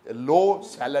low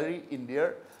salary in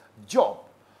their job.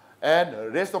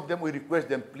 And rest of them, we request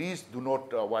them, please do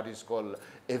not, avail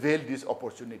this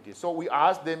opportunity. So we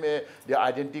ask them their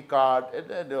identity card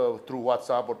through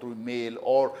WhatsApp or through mail,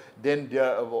 or then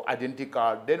their identity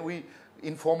card. Then we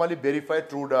informally verify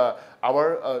through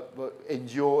our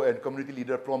NGO and community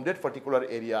leader from that particular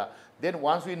area. Then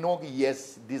once we know,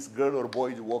 yes, this girl or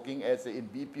boy is working as in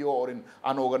BPO or in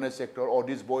unorganized sector, or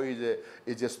this boy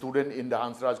is a student in the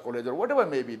Hansraj College or whatever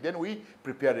may be, then we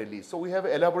prepare release. So we have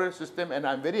an elaborate system, and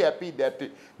I'm very happy that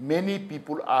many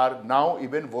people are now,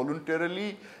 even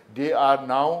voluntarily, they are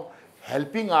now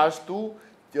helping us to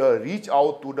reach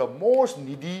out to the most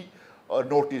needy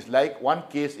Northeast. Like one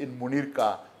case in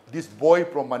Munirka, this boy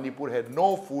from Manipur had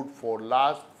no food for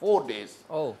last 4 days.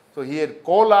 Oh. So he had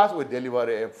called us, we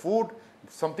deliver food,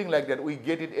 something like that. We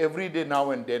get it every day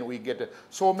now and then. We get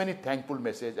so many thankful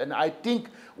messages. And I think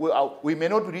we may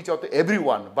not reach out to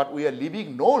everyone, but we are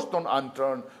leaving no stone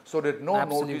unturned so that no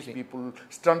Northeast people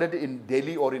stranded in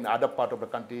Delhi or in other part of the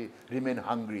country remain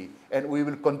hungry. And we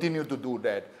will continue to do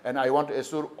that. And I want to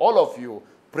assure all of you,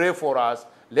 pray for us.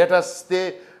 Let us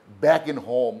stay back in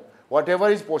home. Whatever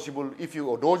is possible, if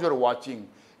you, those who are watching,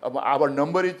 our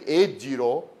number is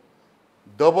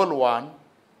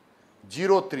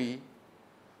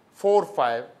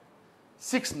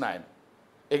 8011034569.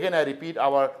 Again, I repeat,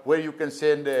 where you can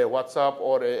send a WhatsApp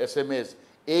or a SMS,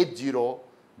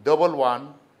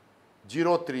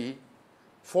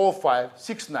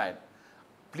 8011034569.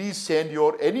 Please send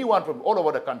anyone from all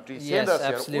over the country, send us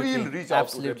absolutely. here. We'll reach out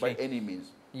to them by any means.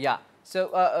 Yeah.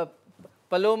 So,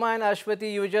 Paloma and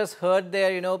Ashwati, you just heard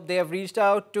there, they have reached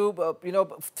out to,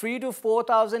 3,000 to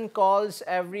 4,000 calls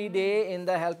every day in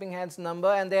the Helping Hands number,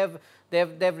 and they've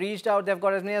reached out, they've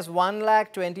got as many as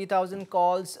 1,20,000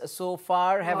 calls so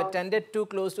far, have attended to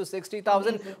close to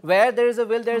 60,000. Where there is a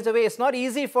will, there is a way. It's not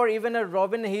easy for even a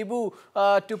Robin Hibu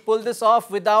to pull this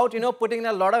off without, putting in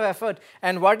a lot of effort.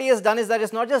 And what he has done is that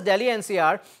it's not just Delhi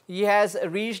NCR. He has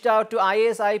reached out to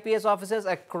IAS, IPS officers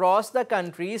across the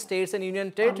country, states and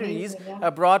union territories,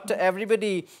 brought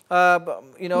everybody,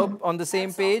 on the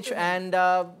same page. And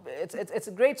it's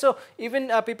great. So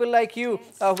even people like you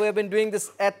who have been doing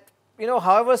this at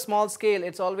however small scale,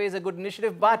 it's always a good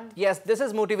initiative. But yes, this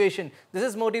is motivation. This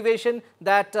is motivation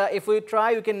that if we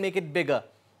try, we can make it bigger.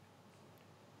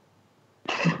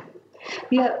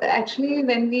 Yeah, actually,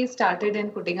 when we started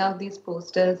in putting out these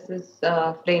posters, this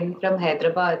friend from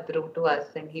Hyderabad wrote to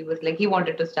us, and he was like, he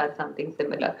wanted to start something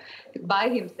similar by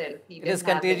himself. It is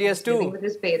contagious too. With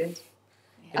his parents.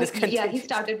 Yeah, he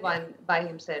started one by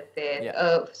himself there.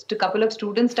 Yeah. A couple of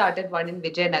students started one in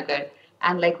Vijayanagar.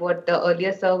 And like what the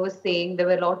earlier sir was saying, there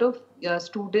were a lot of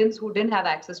students who didn't have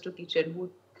access to kitchen,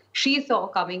 who she saw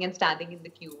coming and standing in the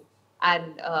queue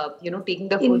and, taking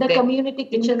the food in the there. community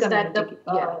kitchens that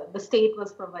the state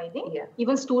was providing. Yeah.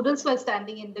 Even students were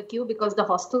standing in the queue because the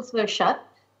hostels were shut.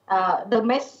 The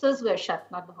messes were shut,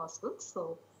 not the hostels.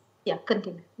 So, yeah,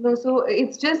 continue. No, so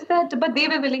it's just that, but they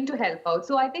were willing to help out.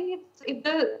 So I think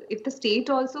if the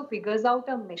state also figures out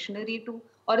a machinery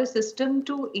or a system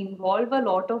to involve a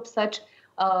lot of such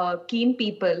keen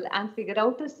people and figure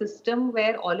out a system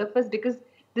where all of us, because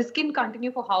this can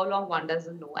continue for how long one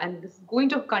doesn't know, and this is going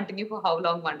to continue for how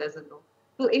long one doesn't know.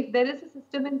 So if there is a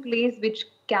system in place which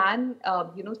can,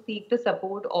 seek the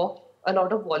support of a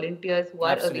lot of volunteers who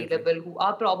are available, who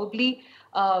are probably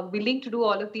willing to do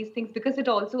all of these things, because it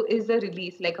also is a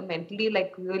release, like a mentally,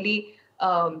 like really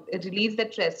it relieves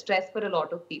that stress for a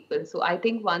lot of people. So I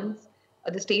think once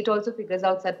the state also figures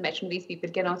out such machineries,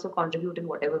 people can also contribute in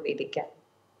whatever way they can.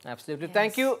 Absolutely.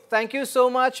 Yes. Thank you so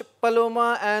much,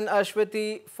 Paloma and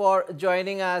Ashwati, for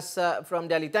joining us from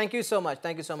Delhi. Thank you so much.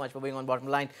 Thank you so much for being on Bottom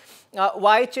Line.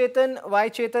 Why Chetan,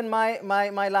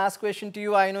 my last question to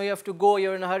you. I know you have to go,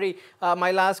 you're in a hurry. My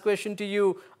last question to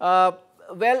you.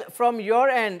 Well, from your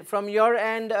end,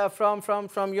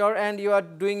 you are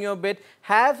doing your bit.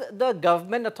 Have the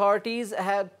government authorities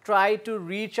tried to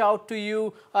reach out to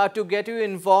you to get you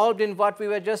involved in what we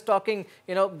were just talking?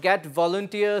 Get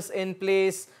volunteers in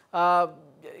place. To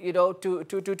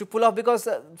pull off, because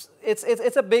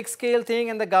it's a big scale thing,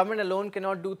 and the government alone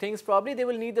cannot do things. Probably they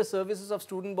will need the services of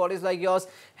student bodies like yours.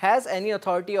 Has any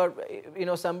authority or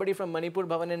somebody from Manipur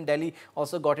Bhavan in Delhi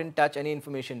also got in touch? Any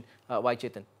information? Why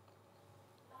Chetan?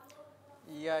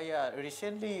 Yeah.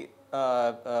 Recently,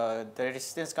 the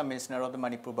Resistance Commissioner of the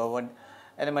Manipur Bhavan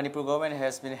and the Manipur government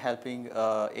has been helping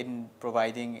in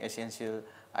providing essential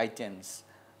items.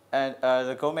 And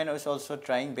the government is also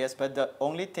trying best, but the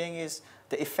only thing is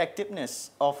the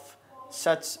effectiveness of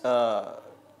such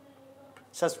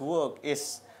work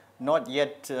is not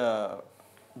yet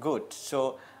good.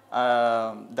 So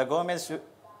the government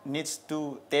needs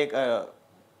to take a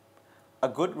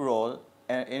good role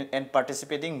in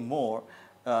participating more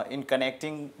in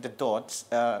connecting the dots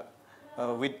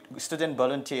with student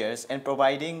volunteers and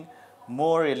providing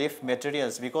more relief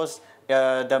materials, because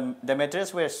the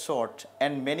materials were short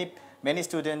and many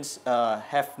students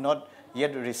have not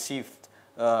yet received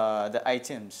the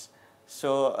items.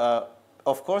 So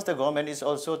of course the government is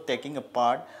also taking a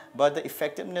part, but the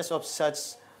effectiveness of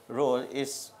such role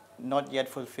is not yet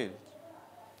fulfilled.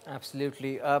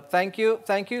 Absolutely. Thank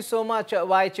you so much,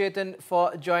 Y. Chetan,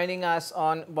 for joining us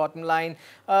on Bottom Line.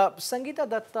 Sangeeta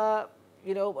Datta,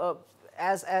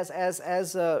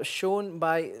 as shown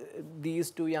by these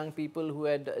two young people who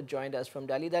had joined us from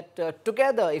Delhi, that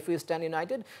together, if we stand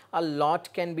united, a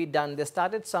lot can be done. They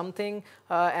started something,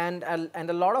 and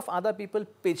a lot of other people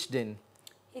pitched in.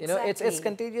 Exactly. It's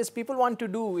contagious. People want to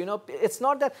do, it's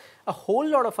not that a whole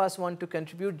lot of us want to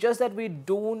contribute, just that we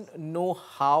don't know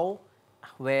how,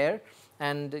 where,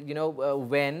 and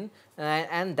when,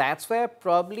 and that's where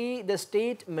probably the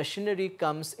state machinery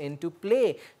comes into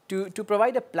play to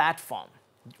provide a platform.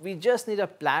 We just need a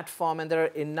platform, and there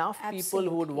are enough people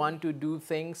who would want to do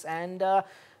things, and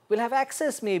will have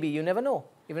access maybe, you never know,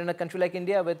 even in a country like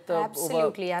India with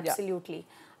absolutely.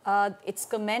 It's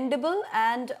commendable,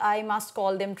 and I must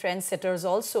call them trendsetters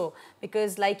also,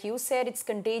 because like you said, it's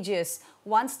contagious.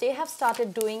 Once they have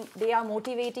started doing, they are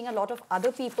motivating a lot of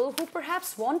other people who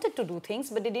perhaps wanted to do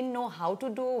things, but they didn't know how to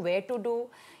do, where to do,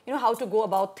 how to go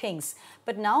about things.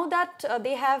 But now that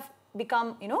they have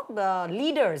become,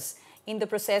 leaders in the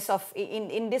process of,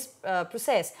 in this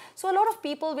process. So a lot of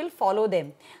people will follow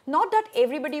them. Not that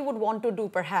everybody would want to do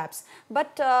perhaps,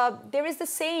 but there is the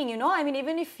saying,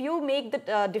 even if you make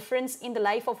the difference in the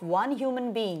life of one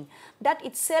human being, that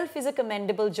itself is a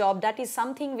commendable job. That is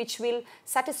something which will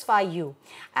satisfy you.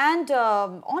 And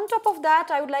on top of that,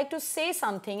 I would like to say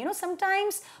something,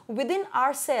 sometimes within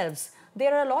ourselves,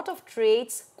 there are a lot of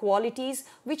traits, qualities,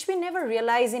 which we never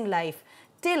realize in life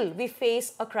till we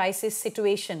face a crisis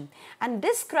situation. And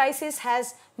this crisis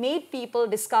has made people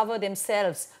discover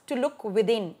themselves, to look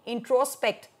within,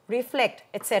 introspect, reflect,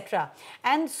 etc.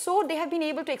 And so they have been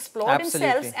able to explore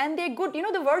themselves, and they're good,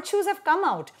 the virtues have come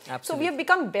out. So we have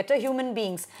become better human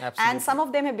beings. And some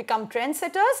of them have become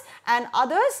trendsetters, and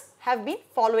others have been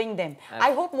following them.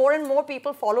 I hope more and more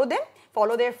people follow them,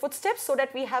 follow their footsteps, so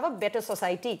that we have a better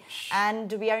society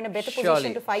and we are in a better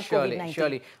position to fight COVID-19.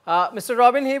 Surely. Mr.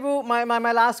 Robin Hibu,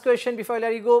 my last question before I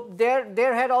let you go.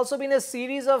 There had also been a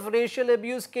series of racial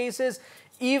abuse cases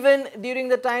even during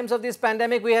the times of this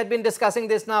pandemic. We had been discussing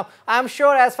this now. I'm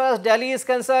sure as far as Delhi is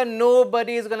concerned,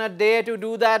 nobody is going to dare to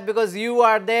do that because you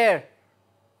are there.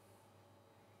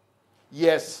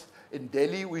 Yes. In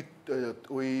Delhi,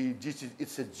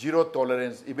 it's a zero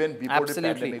tolerance, even before the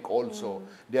pandemic also.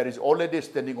 There is already a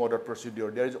standing order procedure.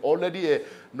 There is already a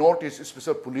Northeast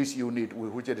Special Police Unit,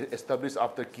 which is established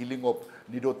after killing of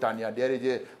Nido Tanya. There is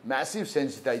a massive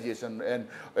sensitization.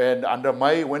 And under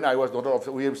when I was nodal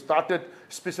officer, we have started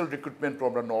special recruitment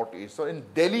from the Northeast. So in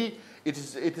Delhi, it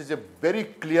is a very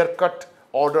clear-cut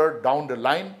order down the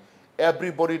line.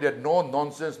 Everybody that no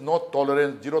nonsense, no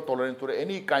tolerance, zero tolerance to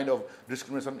any kind of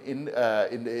discrimination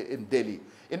in Delhi.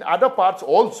 In other parts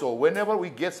also, whenever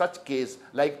we get such case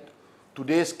like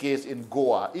today's case in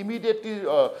Goa, immediately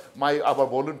our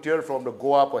volunteer from the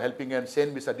Goa for helping hand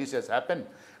send me this has happened.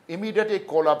 Immediately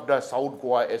call up the South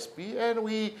Goa SP, and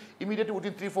we immediately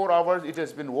within 3-4 hours it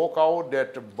has been worked out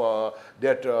that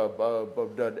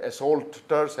the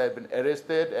assaulters have been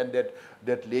arrested, and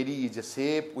that lady is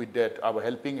safe with that our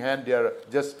helping hand. They are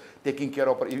just taking care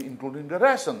of her, including the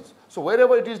rations. So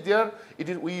wherever it is there,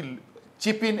 we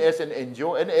chip in as an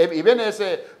NGO and even as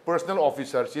a personal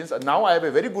officer, since now I have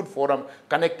a very good forum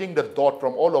connecting the dot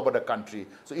from all over the country.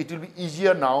 So it will be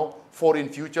easier now for in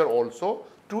future also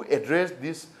to address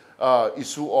this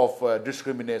issue of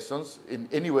discriminations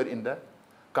anywhere in the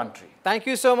country. Thank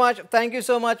you so much. Thank you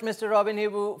so much, Mr. Robin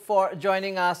Hibu, for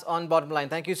joining us on Bottom Line.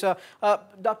 Thank you, sir.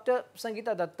 Dr.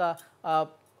 Sangeeta Datta,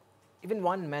 even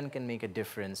one man can make a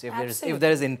difference if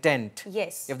there is intent.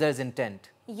 Yes. If there is intent.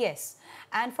 Yes.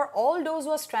 And for all those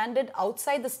who are stranded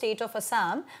outside the state of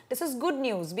Assam, this is good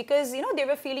news because, they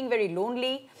were feeling very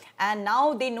lonely, and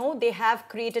now they know they have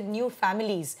created new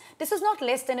families. This is not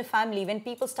less than a family. When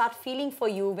people start feeling for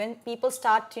you, when people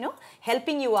start,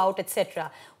 helping you out,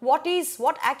 etc. What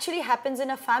actually happens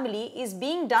in a family is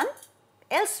being done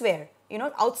elsewhere,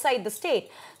 outside the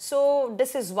state. So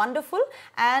this is wonderful,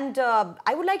 and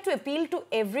I would like to appeal to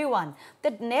everyone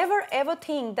that never ever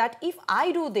think that if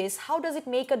I do this, how does it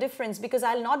make a difference, because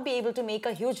I'll not be able to make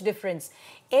a huge difference.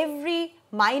 Every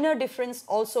minor difference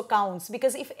also counts,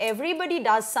 because if everybody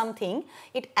does something,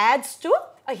 it adds to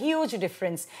a huge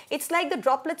difference. It's like the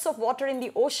droplets of water in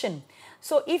the ocean.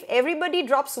 So if everybody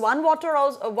drops one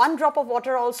drop of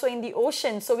water also in the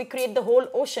ocean, so we create the whole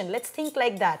ocean. Let's think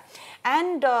like that.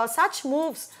 And such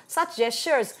moves, such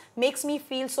gestures makes me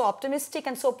feel so optimistic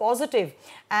and so positive.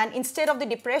 And instead of the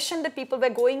depression that people were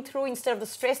going through, instead of the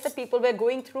stress that people were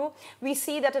going through, we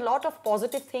see that a lot of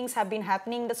positive things have been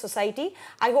happening in the society.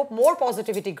 I hope more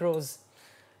positivity grows.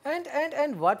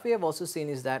 And what we have also seen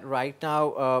is that right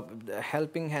now,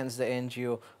 Helping Hands, the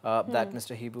NGO that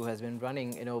Mr. Hibu has been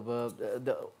running,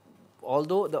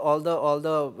 although all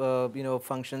the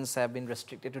functions have been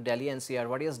restricted to Delhi NCR,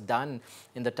 what he has done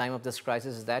in the time of this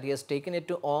crisis is that he has taken it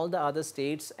to all the other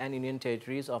states and union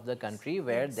territories of the country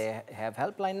where they have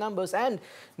helpline numbers, and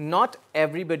not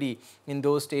everybody in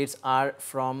those states are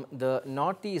from the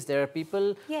Northeast. There are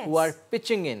people who are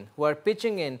pitching in,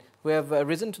 who have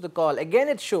risen to the call. Again,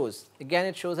 it shows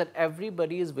that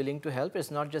everybody is willing to help. It's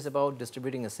not just about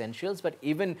distributing essentials, but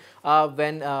even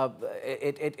when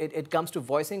it comes to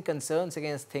voicing concerns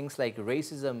against things like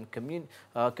racism,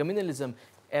 communalism,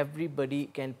 everybody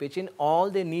can pitch in. All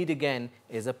they need again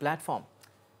is a platform.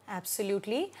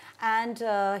 Absolutely, and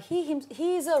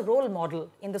he is a role model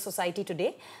in the society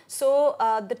today. So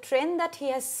the trend that he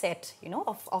has set, you know,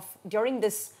 of during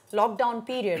this lockdown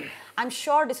period, I'm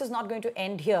sure this is not going to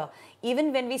end here.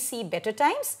 Even when we see better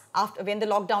times, after when the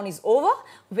lockdown is over,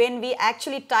 when we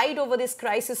actually tide over this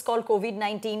crisis called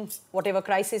COVID-19, whatever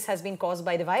crisis has been caused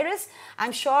by the virus,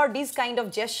 I'm sure these kind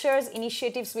of gestures,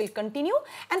 initiatives will continue,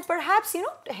 and perhaps, you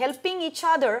know, helping each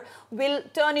other will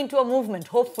turn into a movement,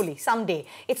 hopefully, someday.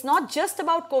 It's not just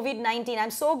about COVID-19. I'm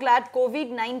so glad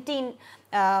COVID-19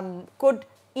 could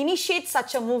initiate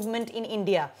such a movement in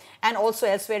India, and also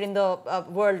elsewhere in the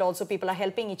world also people are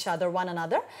helping each other, one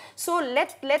another. So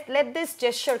let this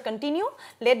gesture continue,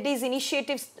 let these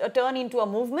initiatives turn into a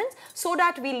movement so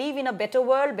that we live in a better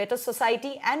world, better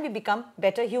society, and we become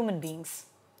better human beings.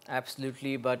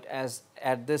 Absolutely, but as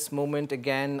at this moment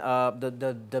again,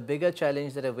 the bigger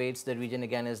challenge that awaits the region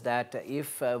again is that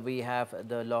if we have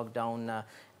the lockdown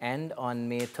end on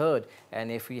May 3rd, and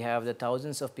if we have the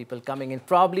thousands of people coming in,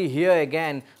 probably here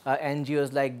again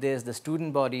NGOs like this, the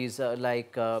student bodies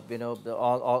like you know,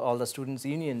 all the students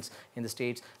unions in the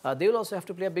states, they will also have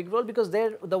to play a big role, because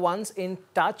they're the ones in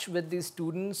touch with these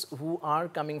students who are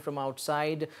coming from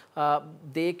outside.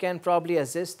 They can probably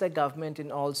assist the government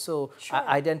in also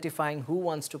identifying who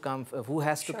wants to come, who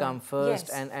has to come first,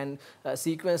 and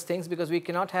sequence things, because we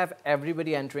cannot have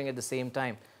everybody entering at the same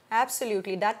time.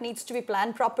 Absolutely, that needs to be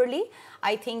planned properly.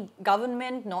 I think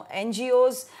government,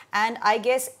 NGOs, and I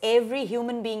guess every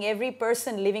human being, every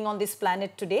person living on this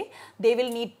planet today, they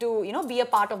will need to, you know, be a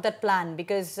part of that plan,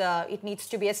 because it needs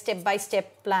to be a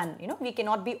step-by-step plan. You know, we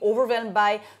cannot be overwhelmed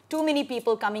by too many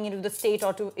people coming into the state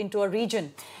or into a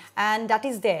region, and that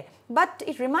is there. But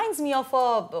it reminds me of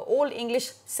an old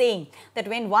English saying that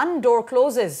when one door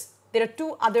closes, there are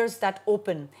two others that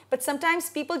open. But sometimes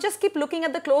people just keep looking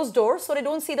at the closed doors, so they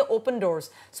don't see the open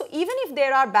doors. So even if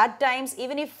there are bad times,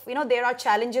 even if, you know, there are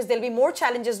challenges, there'll be more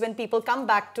challenges when people come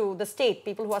back to the state,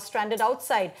 people who are stranded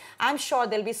outside. I'm sure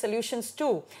there'll be solutions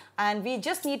too. And we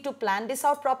just need to plan this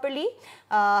out properly,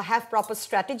 have proper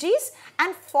strategies,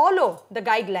 and follow the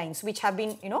guidelines which have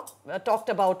been, you know, talked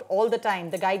about all the time.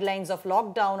 The guidelines of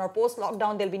lockdown or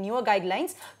post-lockdown, there'll be newer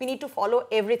guidelines. We need to follow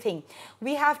everything.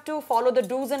 We have to follow the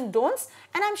do's and don'ts,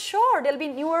 and I'm sure there'll be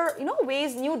newer, you know,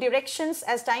 ways, new directions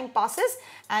as time passes,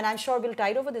 and I'm sure we'll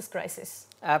tide over this crisis.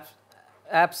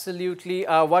 Absolutely.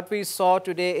 What we saw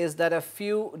today is that a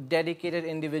few dedicated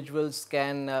individuals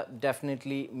can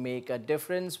definitely make a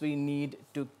difference. We need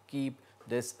to keep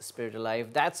this spirit alive.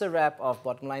 That's a wrap of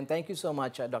Bottom Line. Thank you so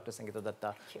much, Dr. Sangeeta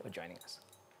Datta, for joining us.